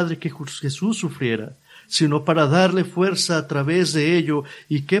del Padre que Jesús sufriera, sino para darle fuerza a través de ello.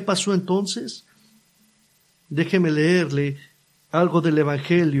 ¿Y qué pasó entonces? Déjeme leerle algo del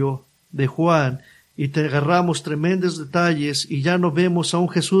Evangelio de Juan, y te agarramos tremendos detalles, y ya no vemos a un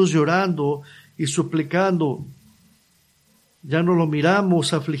Jesús llorando y suplicando, ya no lo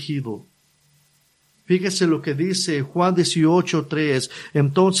miramos afligido. Fíjese lo que dice Juan 18:3.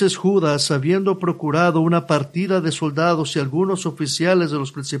 Entonces Judas, habiendo procurado una partida de soldados y algunos oficiales de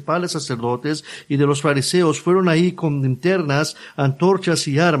los principales sacerdotes y de los fariseos, fueron ahí con linternas, antorchas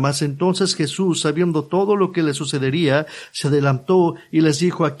y armas. Entonces Jesús, sabiendo todo lo que le sucedería, se adelantó y les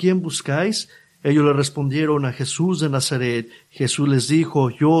dijo: ¿A quién buscáis? Ellos le respondieron: a Jesús de Nazaret. Jesús les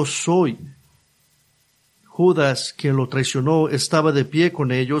dijo: yo soy. Judas, quien lo traicionó, estaba de pie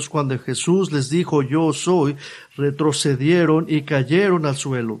con ellos. Cuando Jesús les dijo: yo soy, retrocedieron y cayeron al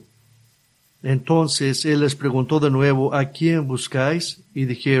suelo. Entonces él les preguntó de nuevo: ¿a quién buscáis? Y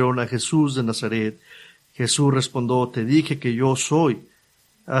dijeron: a Jesús de Nazaret. Jesús respondió: te dije que yo soy.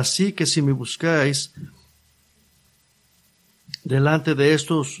 Así que si me buscáis, delante de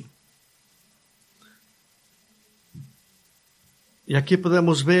estos. Y aquí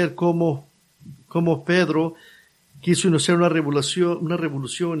podemos ver cómo Pedro quiso iniciar una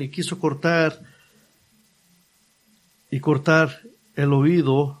revolución y quiso cortar el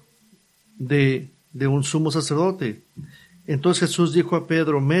oído de un sumo sacerdote. Entonces Jesús dijo a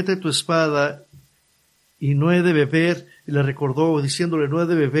Pedro: mete tu espada y no he de beber, y le recordó diciéndole: no he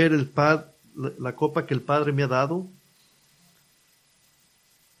de beber la copa que el Padre me ha dado.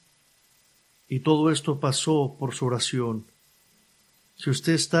 Y todo esto pasó por su oración. Si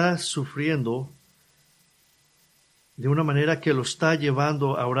usted está sufriendo de una manera que lo está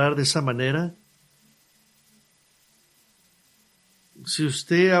llevando a orar de esa manera, si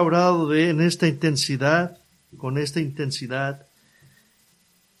usted ha orado con esta intensidad,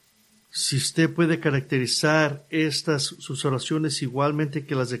 si usted puede caracterizar sus oraciones igualmente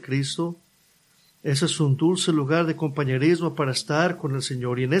que las de Cristo, ese es un dulce lugar de compañerismo para estar con el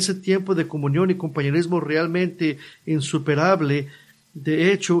Señor. Y en ese tiempo de comunión y compañerismo realmente insuperable,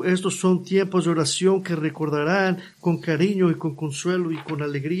 De hecho, estos son tiempos de oración que recordarán con cariño y con consuelo y con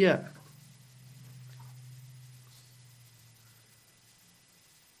alegría.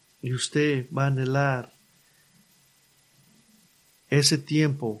 Y usted va a anhelar ese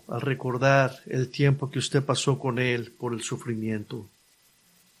tiempo al recordar el tiempo que usted pasó con Él por el sufrimiento.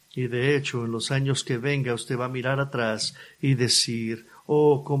 Y de hecho, en los años que venga, usted va a mirar atrás y decir,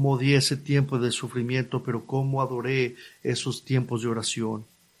 oh, cómo di ese tiempo de sufrimiento, pero cómo adoré esos tiempos de oración.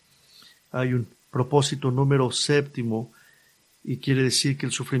 Hay un propósito número 7, y quiere decir que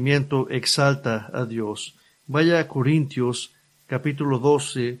el sufrimiento exalta a Dios. Vaya a Corintios, capítulo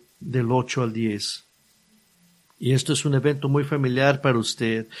 12, del 8 al 10. Y esto es un evento muy familiar para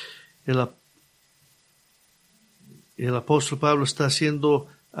usted. El apóstol Pablo está siendo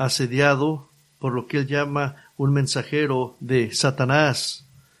asediado por lo que él llama un mensajero de Satanás,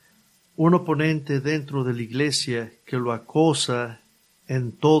 un oponente dentro de la iglesia que lo acosa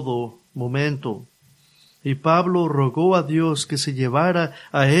en todo momento. Y Pablo rogó a Dios que se llevara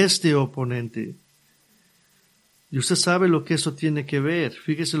a este oponente. Y usted sabe lo que eso tiene que ver.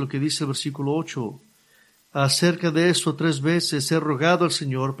 Fíjese lo que dice el versículo 8. Acerca de esto 3 veces he rogado al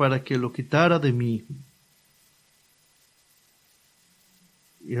Señor para que lo quitara de mí.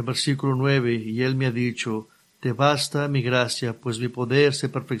 Y el versículo 9, y Él me ha dicho, te basta mi gracia, pues mi poder se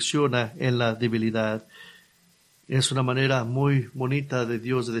perfecciona en la debilidad. Es una manera muy bonita de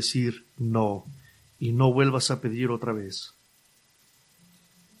Dios de decir no, y no vuelvas a pedir otra vez.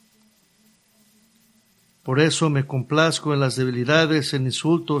 Por eso me complazco en las debilidades, en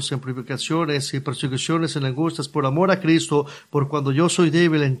insultos, en provocaciones y persecuciones, en angustias, por amor a Cristo, por cuando yo soy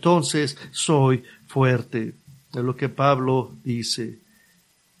débil, entonces soy fuerte. Es lo que Pablo dice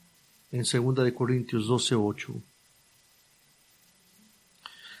en 2 Corintios 12:8.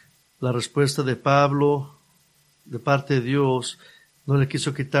 La respuesta de Pablo, de parte de Dios, no le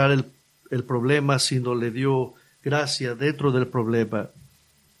quiso quitar el problema, sino le dio gracia dentro del problema.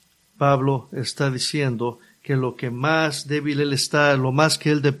 Pablo está diciendo que lo que más débil él está, lo más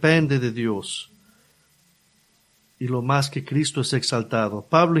que él depende de Dios y lo más que Cristo es exaltado.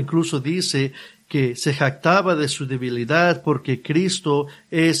 Pablo incluso dice que se jactaba de su debilidad porque Cristo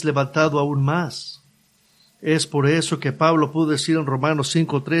es levantado aún más. Es por eso que Pablo pudo decir en Romanos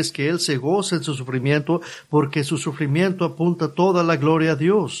 5:3 que él se goza en su sufrimiento porque su sufrimiento apunta toda la gloria a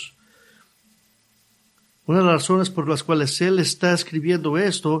Dios. Una de las razones por las cuales él está escribiendo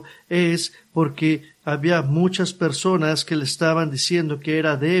esto es porque había muchas personas que le estaban diciendo que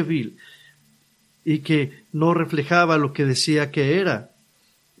era débil y que no reflejaba lo que decía que era.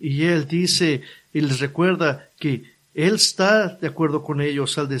 Y él dice y les recuerda que él está de acuerdo con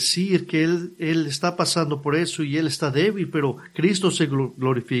ellos al decir que él está pasando por eso y él está débil, pero Cristo se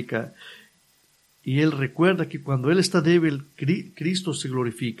glorifica. Y él recuerda que cuando él está débil, Cristo se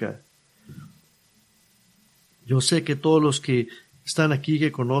glorifica. Yo sé que todos los que están aquí,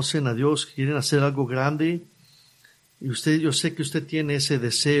 que conocen a Dios, que quieren hacer algo grande, y yo sé que usted tiene ese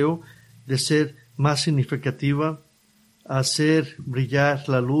deseo de ser más significativa, hacer brillar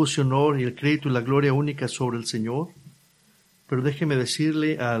la luz y honor y el crédito y la gloria única sobre el Señor. Pero déjeme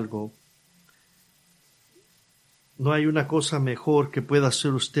decirle algo. No hay una cosa mejor que pueda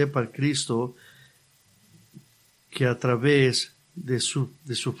hacer usted para Cristo que a través de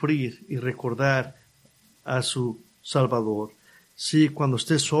sufrir y recordar a su Salvador. Sí, cuando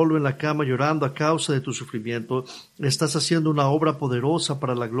estés solo en la cama llorando a causa de tu sufrimiento, estás haciendo una obra poderosa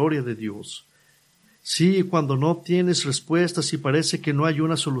para la gloria de Dios. Sí, cuando no tienes respuestas y parece que no hay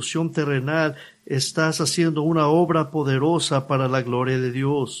una solución terrenal, estás haciendo una obra poderosa para la gloria de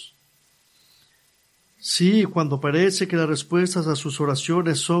Dios. Sí, cuando parece que las respuestas a sus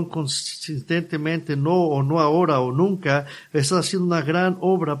oraciones son consistentemente no o no ahora o nunca, estás haciendo una gran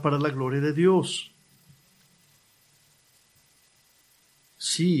obra para la gloria de Dios.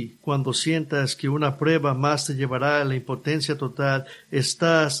 Sí, cuando sientas que una prueba más te llevará a la impotencia total,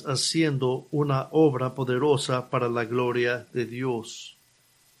 estás haciendo una obra poderosa para la gloria de Dios.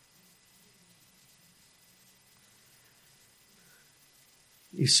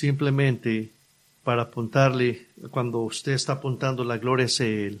 Y simplemente para apuntarle, cuando usted está apuntando la gloria hacia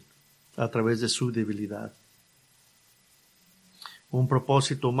Él, a través de su debilidad. Un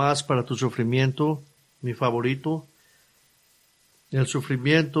propósito más para tu sufrimiento, mi favorito. El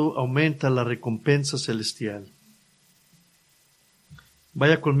sufrimiento aumenta la recompensa celestial.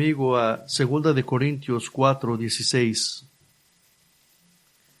 Vaya conmigo a 2 Corintios 4:16.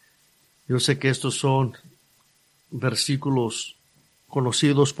 Yo sé que estos son versículos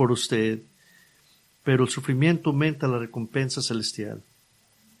conocidos por usted, pero el sufrimiento aumenta la recompensa celestial.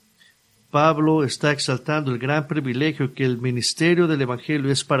 Pablo está exaltando el gran privilegio que el ministerio del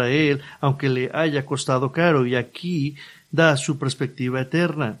Evangelio es para él, aunque le haya costado caro, y aquí da su perspectiva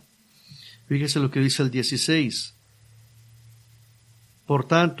eterna. Fíjese lo que dice el 16. Por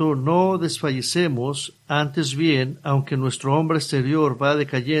tanto, no desfallecemos, antes bien, aunque nuestro hombre exterior va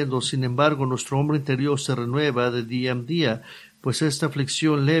decayendo, sin embargo nuestro hombre interior se renueva de día en día, pues esta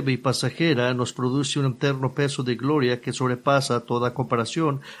aflicción leve y pasajera nos produce un eterno peso de gloria que sobrepasa toda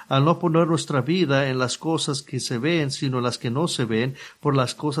comparación, al no poner nuestra vida en las cosas que se ven, sino en las que no se ven, por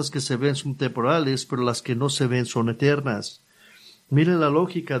las cosas que se ven son temporales, pero las que no se ven son eternas. Mire la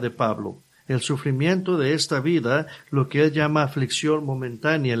lógica de Pablo. El sufrimiento de esta vida, lo que él llama aflicción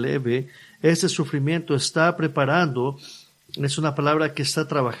momentánea leve, ese sufrimiento está preparando, es una palabra que está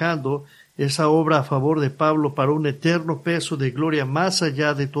trabajando, esa obra a favor de Pablo para un eterno peso de gloria más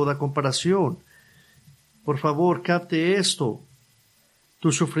allá de toda comparación. Por favor, capte esto.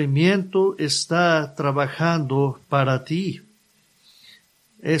 Tu sufrimiento está trabajando para ti.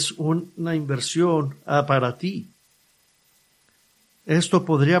 Es una inversión para ti. Esto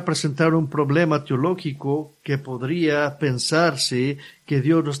podría presentar un problema teológico que podría pensarse que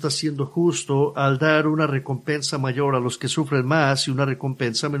Dios no está siendo justo al dar una recompensa mayor a los que sufren más y una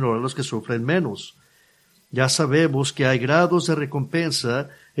recompensa menor a los que sufren menos. Ya sabemos que hay grados de recompensa.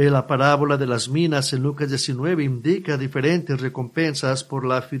 En la parábola de las minas en Lucas 19 indica diferentes recompensas por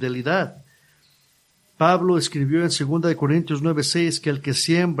la fidelidad. Pablo escribió en 2 Corintios 9:6 que el que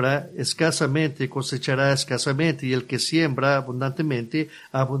siembra escasamente cosechará escasamente y el que siembra abundantemente,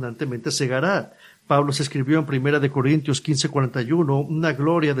 abundantemente segará. Pablo se escribió en 1 Corintios 15:41 una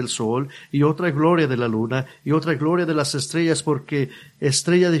gloria del sol y otra gloria de la luna y otra gloria de las estrellas, porque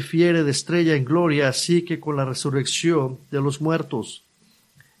estrella difiere de estrella en gloria, así que con la resurrección de los muertos.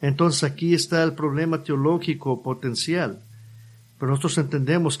 Entonces aquí está el problema teológico potencial. Pero nosotros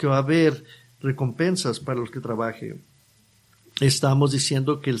entendemos que va a haber recompensas para los que trabajen. Estamos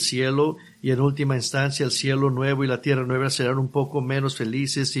diciendo que el cielo y en última instancia el cielo nuevo y la tierra nueva serán un poco menos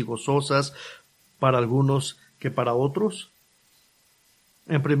felices y gozosas para algunos que para otros.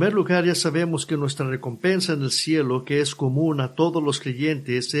 En primer lugar, ya sabemos que nuestra recompensa en el cielo, que es común a todos los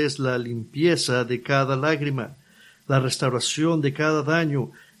creyentes, es la limpieza de cada lágrima, la restauración de cada daño,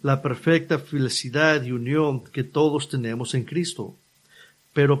 la perfecta felicidad y unión que todos tenemos en Cristo.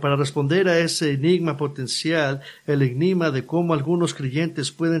 Pero para responder a ese enigma potencial, el enigma de cómo algunos creyentes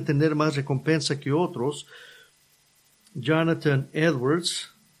pueden tener más recompensa que otros, Jonathan Edwards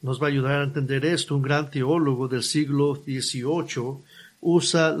nos va a ayudar a entender esto. Un gran teólogo del siglo XVIII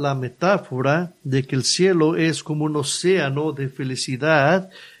usa la metáfora de que el cielo es como un océano de felicidad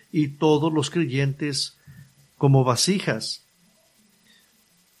y todos los creyentes como vasijas,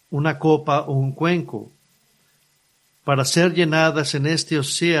 una copa o un cuenco, para ser llenadas en este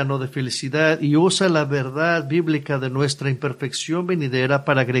océano de felicidad, y usa la verdad bíblica de nuestra imperfección venidera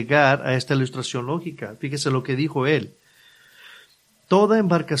para agregar a esta ilustración lógica. Fíjese lo que dijo él. Toda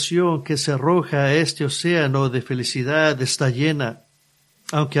embarcación que se arroja a este océano de felicidad está llena.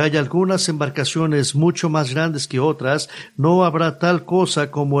 Aunque haya algunas embarcaciones mucho más grandes que otras, no habrá tal cosa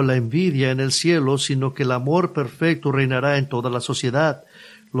como la envidia en el cielo, sino que el amor perfecto reinará en toda la sociedad.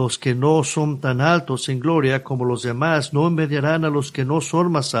 Los que no son tan altos en gloria como los demás no envidiarán a los que no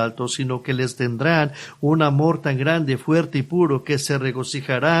son más altos, sino que les tendrán un amor tan grande, fuerte y puro que se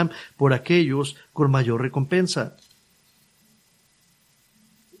regocijarán por aquellos con mayor recompensa.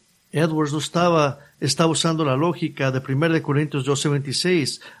 Edwards estaba usando la lógica de 1 Corintios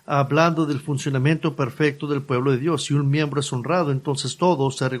 12:26, hablando del funcionamiento perfecto del pueblo de Dios. Si un miembro es honrado, entonces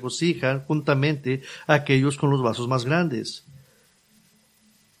todos se regocijan juntamente aquellos con los vasos más grandes.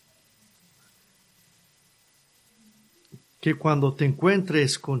 Que cuando te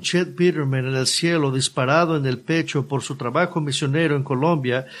encuentres con Chet Biderman en el cielo disparado en el pecho por su trabajo misionero en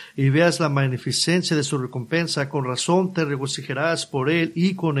Colombia y veas la magnificencia de su recompensa, con razón te regocijarás por él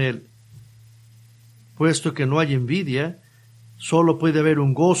y con él. Puesto que no hay envidia, solo puede haber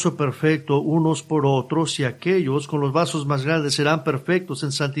un gozo perfecto unos por otros, y aquellos con los vasos más grandes serán perfectos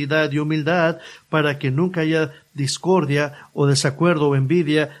en santidad y humildad, para que nunca haya discordia o desacuerdo o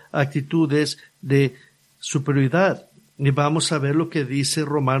envidia, actitudes de superioridad. Y vamos a ver lo que dice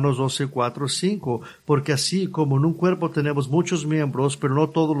Romanos 12:4-5, porque así como en un cuerpo tenemos muchos miembros, pero no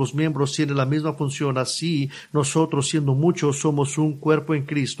todos los miembros tienen la misma función, así nosotros, siendo muchos, somos un cuerpo en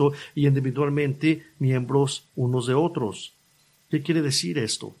Cristo y individualmente miembros unos de otros. ¿Qué quiere decir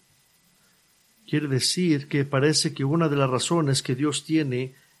esto? Quiere decir que parece que una de las razones que Dios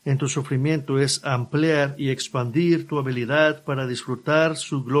tiene en tu sufrimiento es ampliar y expandir tu habilidad para disfrutar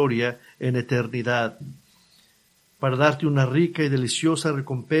su gloria en eternidad. para darte una rica y deliciosa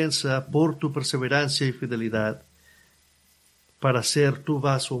recompensa por tu perseverancia y fidelidad, para hacer tu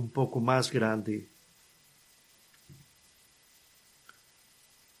vaso un poco más grande.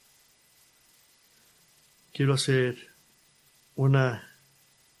 Quiero hacer una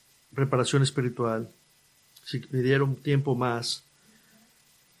preparación espiritual. Si me diera un tiempo más,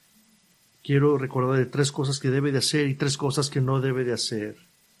 quiero recordar de 3 cosas que debe de hacer y 3 cosas que no debe de hacer.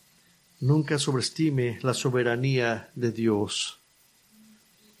 Nunca sobreestime la soberanía de Dios.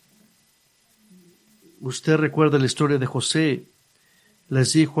 Usted recuerda la historia de José.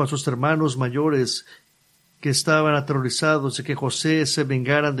 Les dijo a sus hermanos mayores que estaban aterrorizados de que José se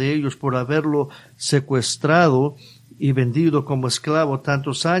vengaran de ellos por haberlo secuestrado y vendido como esclavo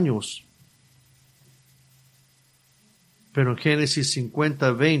tantos años. Pero en Génesis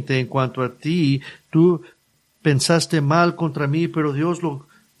 50:20, en cuanto a ti, tú pensaste mal contra mí, pero Dios lo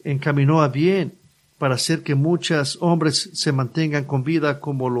encaminó a bien para hacer que muchos hombres se mantengan con vida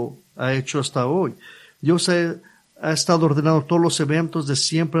como lo ha hecho hasta hoy. Dios ha estado ordenando todos los eventos de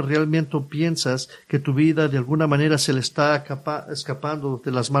siempre. ¿Realmente piensas que tu vida de alguna manera se le está escapando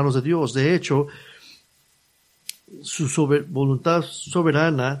de las manos de Dios? De hecho, su voluntad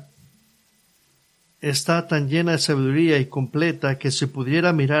soberana está tan llena de sabiduría y completa que si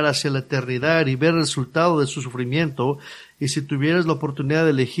pudiera mirar hacia la eternidad y ver el resultado de su sufrimiento, y si tuvieras la oportunidad de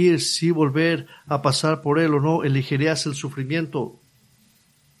elegir si volver a pasar por él o no, elegirías el sufrimiento.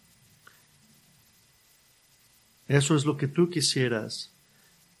 Eso es lo que tú quisieras.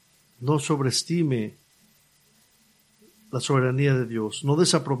 No sobreestime la soberanía de Dios. No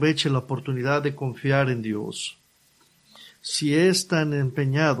desaproveche la oportunidad de confiar en Dios. Si es tan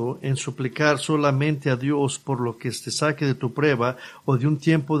empeñado en suplicar solamente a Dios por lo que te saque de tu prueba o de un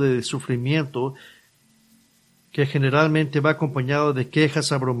tiempo de sufrimiento que generalmente va acompañado de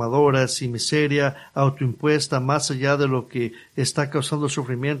quejas abrumadoras y miseria autoimpuesta más allá de lo que está causando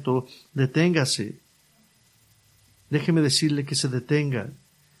sufrimiento, deténgase. Déjeme decirle que se detenga.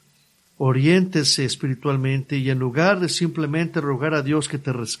 Oriéntese espiritualmente y en lugar de simplemente rogar a Dios que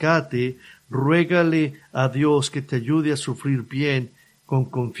te rescate, ruégale a Dios que te ayude a sufrir bien, con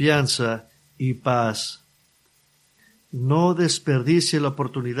confianza y paz. No desperdicie la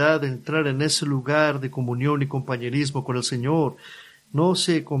oportunidad de entrar en ese lugar de comunión y compañerismo con el Señor. No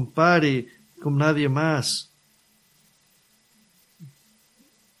se compare con nadie más.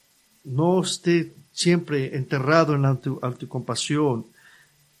 No esté siempre enterrado en la autocompasión.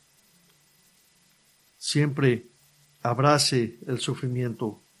 Siempre abrace el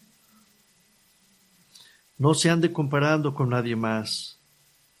sufrimiento. No se ande comparando con nadie más.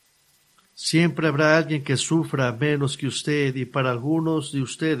 Siempre habrá alguien que sufra menos que usted, y para algunos de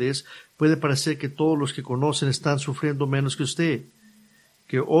ustedes puede parecer que todos los que conocen están sufriendo menos que usted,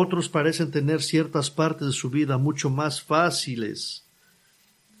 que otros parecen tener ciertas partes de su vida mucho más fáciles.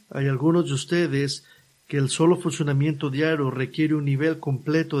 Hay algunos de ustedes que el solo funcionamiento diario requiere un nivel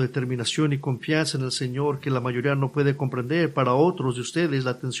completo de determinación y confianza en el Señor que la mayoría no puede comprender. Para otros de ustedes,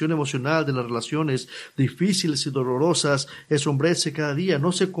 la tensión emocional de las relaciones difíciles y dolorosas ensombrece cada día.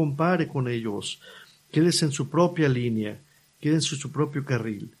 No se compare con ellos. Quédese en su propia línea. Quédense en su propio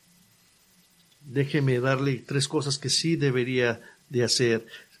carril. Déjeme darle 3 cosas que sí debería de hacer.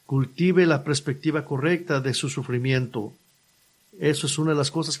 Cultive la perspectiva correcta de su sufrimiento. Eso es una de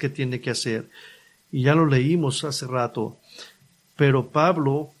las cosas que tiene que hacer. Y ya lo leímos hace rato, pero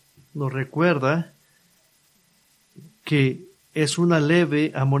Pablo nos recuerda que es una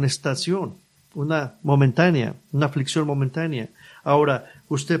leve amonestación, una aflicción momentánea. Ahora,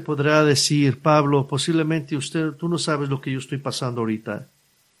 usted podrá decir, Pablo, posiblemente tú no sabes lo que yo estoy pasando ahorita.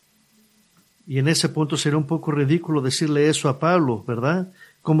 Y en ese punto sería un poco ridículo decirle eso a Pablo, ¿verdad?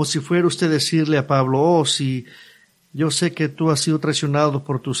 Como si fuera usted decirle a Pablo, si yo sé que tú has sido traicionado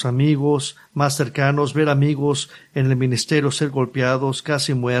por tus amigos más cercanos, ver amigos en el ministerio ser golpeados,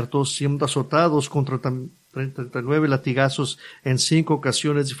 casi muertos, siendo azotados con 39 latigazos en 5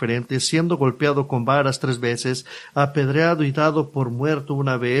 ocasiones diferentes, siendo golpeado con varas 3 veces, apedreado y dado por muerto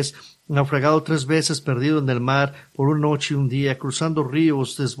una vez, naufragado 3 veces, perdido en el mar por una noche y un día, cruzando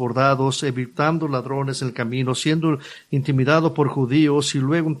ríos desbordados, evitando ladrones en el camino, siendo intimidado por judíos y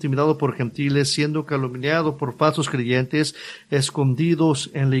luego intimidado por gentiles, siendo calumniado por falsos creyentes, escondidos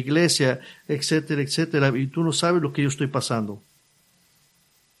en la iglesia, etcétera, etcétera. Y tú no sabes lo que yo estoy pasando.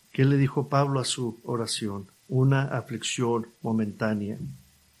 ¿Qué le dijo Pablo a su oración? Una aflicción momentánea.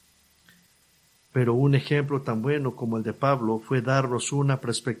 Pero un ejemplo tan bueno como el de Pablo fue darnos una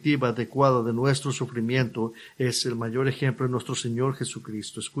perspectiva adecuada de nuestro sufrimiento. Es el mayor ejemplo de nuestro Señor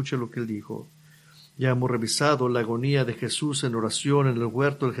Jesucristo. Escuche lo que él dijo. Ya hemos revisado la agonía de Jesús en oración en el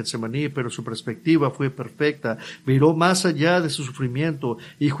huerto del Getsemaní, pero su perspectiva fue perfecta. Miró más allá de su sufrimiento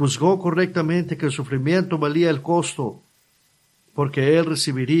y juzgó correctamente que el sufrimiento valía el costo, porque él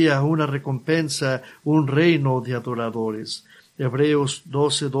recibiría una recompensa, un reino de adoradores. Hebreos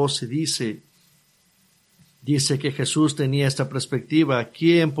 12:12 dice que Jesús tenía esta perspectiva,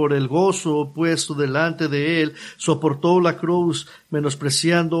 quien por el gozo puesto delante de él soportó la cruz,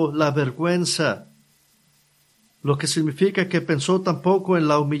 menospreciando la vergüenza. Lo que significa que pensó tampoco en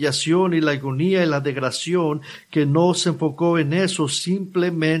la humillación y la agonía y la degradación, que no se enfocó en eso,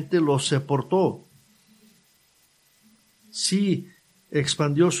 simplemente lo soportó. Sí,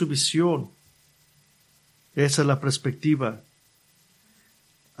 expandió su visión. Esa es la perspectiva.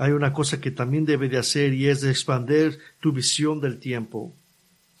 Hay una cosa que también debe de hacer y es de expandir tu visión del tiempo.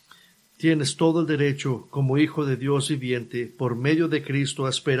 Tienes todo el derecho, como hijo de Dios viviente, por medio de Cristo, a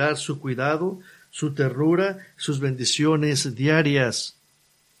esperar su cuidado, su ternura, sus bendiciones diarias.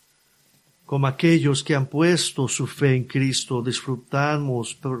 Como aquellos que han puesto su fe en Cristo,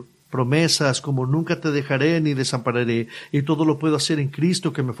 disfrutamos promesas como nunca te dejaré ni desampararé, y todo lo puedo hacer en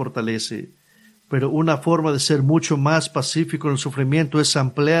Cristo que me fortalece. Pero una forma de ser mucho más pacífico en el sufrimiento es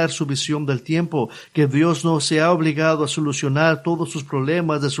ampliar su visión del tiempo, que Dios no se ha obligado a solucionar todos sus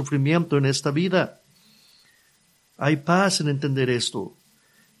problemas de sufrimiento en esta vida. Hay paz en entender esto.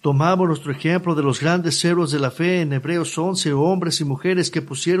 Tomamos nuestro ejemplo de los grandes héroes de la fe en Hebreos 11, hombres y mujeres que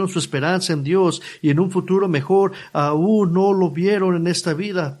pusieron su esperanza en Dios y en un futuro mejor, aún no lo vieron en esta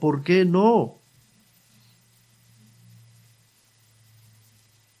vida. ¿Por qué no?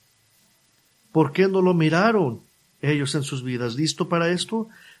 ¿Por qué no lo miraron ellos en sus vidas? ¿Listo para esto?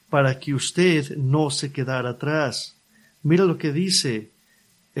 Para que usted no se quedara atrás. Mira lo que dice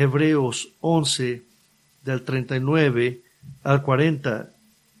Hebreos 11, del 39 al 40.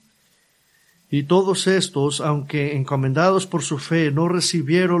 Y todos estos, aunque encomendados por su fe, no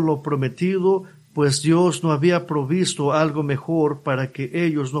recibieron lo prometido, pues Dios no había provisto algo mejor para que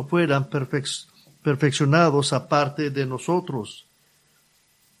ellos no fueran perfeccionados aparte de nosotros.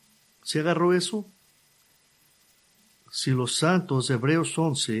 ¿Se agarró eso? Si los santos de Hebreos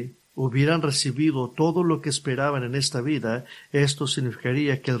 11 hubieran recibido todo lo que esperaban en esta vida, esto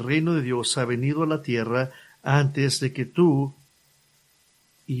significaría que el reino de Dios ha venido a la tierra antes de que tú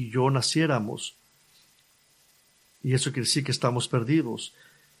y yo naciéramos. Y eso quiere decir que estamos perdidos.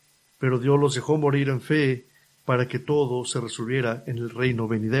 Pero Dios los dejó morir en fe para que todo se resolviera en el reino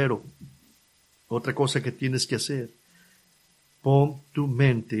venidero. Otra cosa que tienes que hacer: pon tu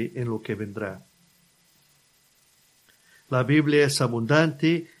mente en lo que vendrá. La Biblia es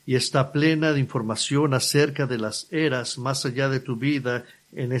abundante y está plena de información acerca de las eras más allá de tu vida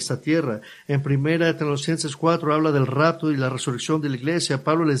en esta tierra. En 1 Tesalonicenses 4 habla del rapto y la resurrección de la iglesia.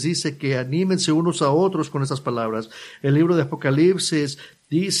 Pablo les dice que anímense unos a otros con estas palabras. El libro de Apocalipsis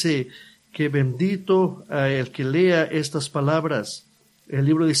dice que bendito el que lea estas palabras. El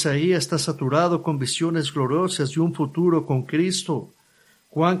libro de Isaías está saturado con visiones gloriosas y un futuro con Cristo.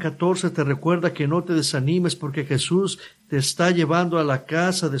 Juan 14 te recuerda que no te desanimes porque Jesús te está llevando a la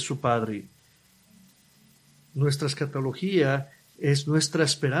casa de su Padre. Nuestra escatología es nuestra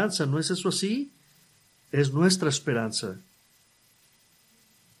esperanza, ¿no es eso así? Es nuestra esperanza.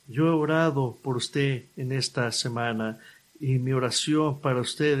 Yo he orado por usted en esta semana y mi oración para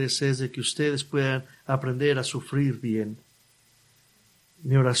ustedes es de que ustedes puedan aprender a sufrir bien.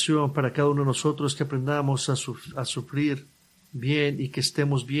 Mi oración para cada uno de nosotros es que aprendamos a sufrir bien y que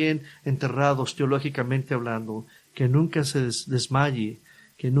estemos bien enterrados teológicamente hablando, que nunca se desmaye,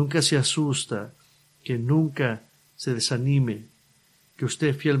 que nunca se asusta, que nunca se desanime, que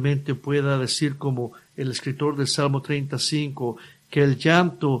usted fielmente pueda decir como el escritor del Salmo 35, que el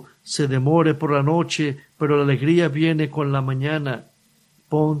llanto se demore por la noche, pero la alegría viene con la mañana.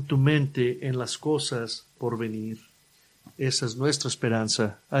 Pon tu mente en las cosas por venir. Esa es nuestra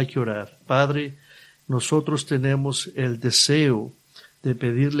esperanza. Hay que orar. Padre, nosotros tenemos el deseo de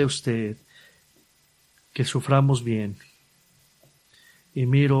pedirle a usted que suframos bien. Y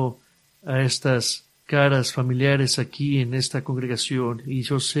miro a estas caras familiares aquí en esta congregación y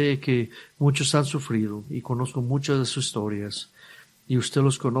yo sé que muchos han sufrido y conozco muchas de sus historias y usted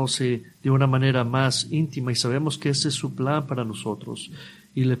los conoce de una manera más íntima y sabemos que ese es su plan para nosotros.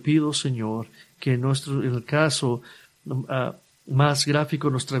 Y le pido, Señor, que en el caso más gráfico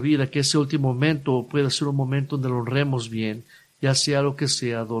de nuestra vida, que ese último momento pueda ser un momento donde lo honremos bien, ya sea lo que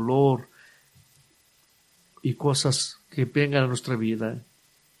sea, dolor y cosas que vengan a nuestra vida.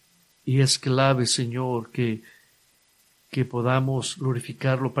 Y es clave, Señor, que podamos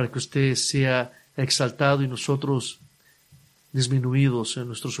glorificarlo para que usted sea exaltado y nosotros disminuidos en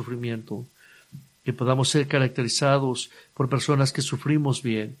nuestro sufrimiento. que podamos ser caracterizados por personas que sufrimos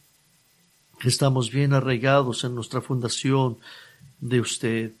bien, que estamos bien arraigados en nuestra fundación de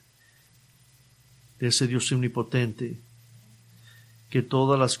usted, de ese Dios omnipotente, que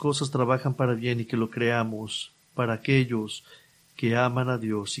todas las cosas trabajan para bien y que lo creamos para aquellos que aman a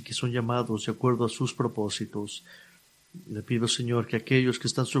Dios y que son llamados de acuerdo a sus propósitos. Le pido, Señor, que aquellos que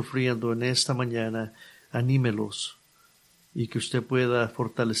están sufriendo en esta mañana, anímelos y que usted pueda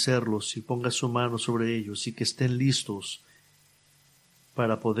fortalecerlos y ponga su mano sobre ellos y que estén listos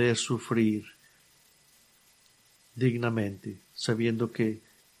para poder sufrir dignamente, sabiendo que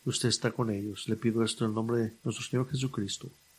usted está con ellos. Le pido esto en el nombre de nuestro Señor Jesucristo.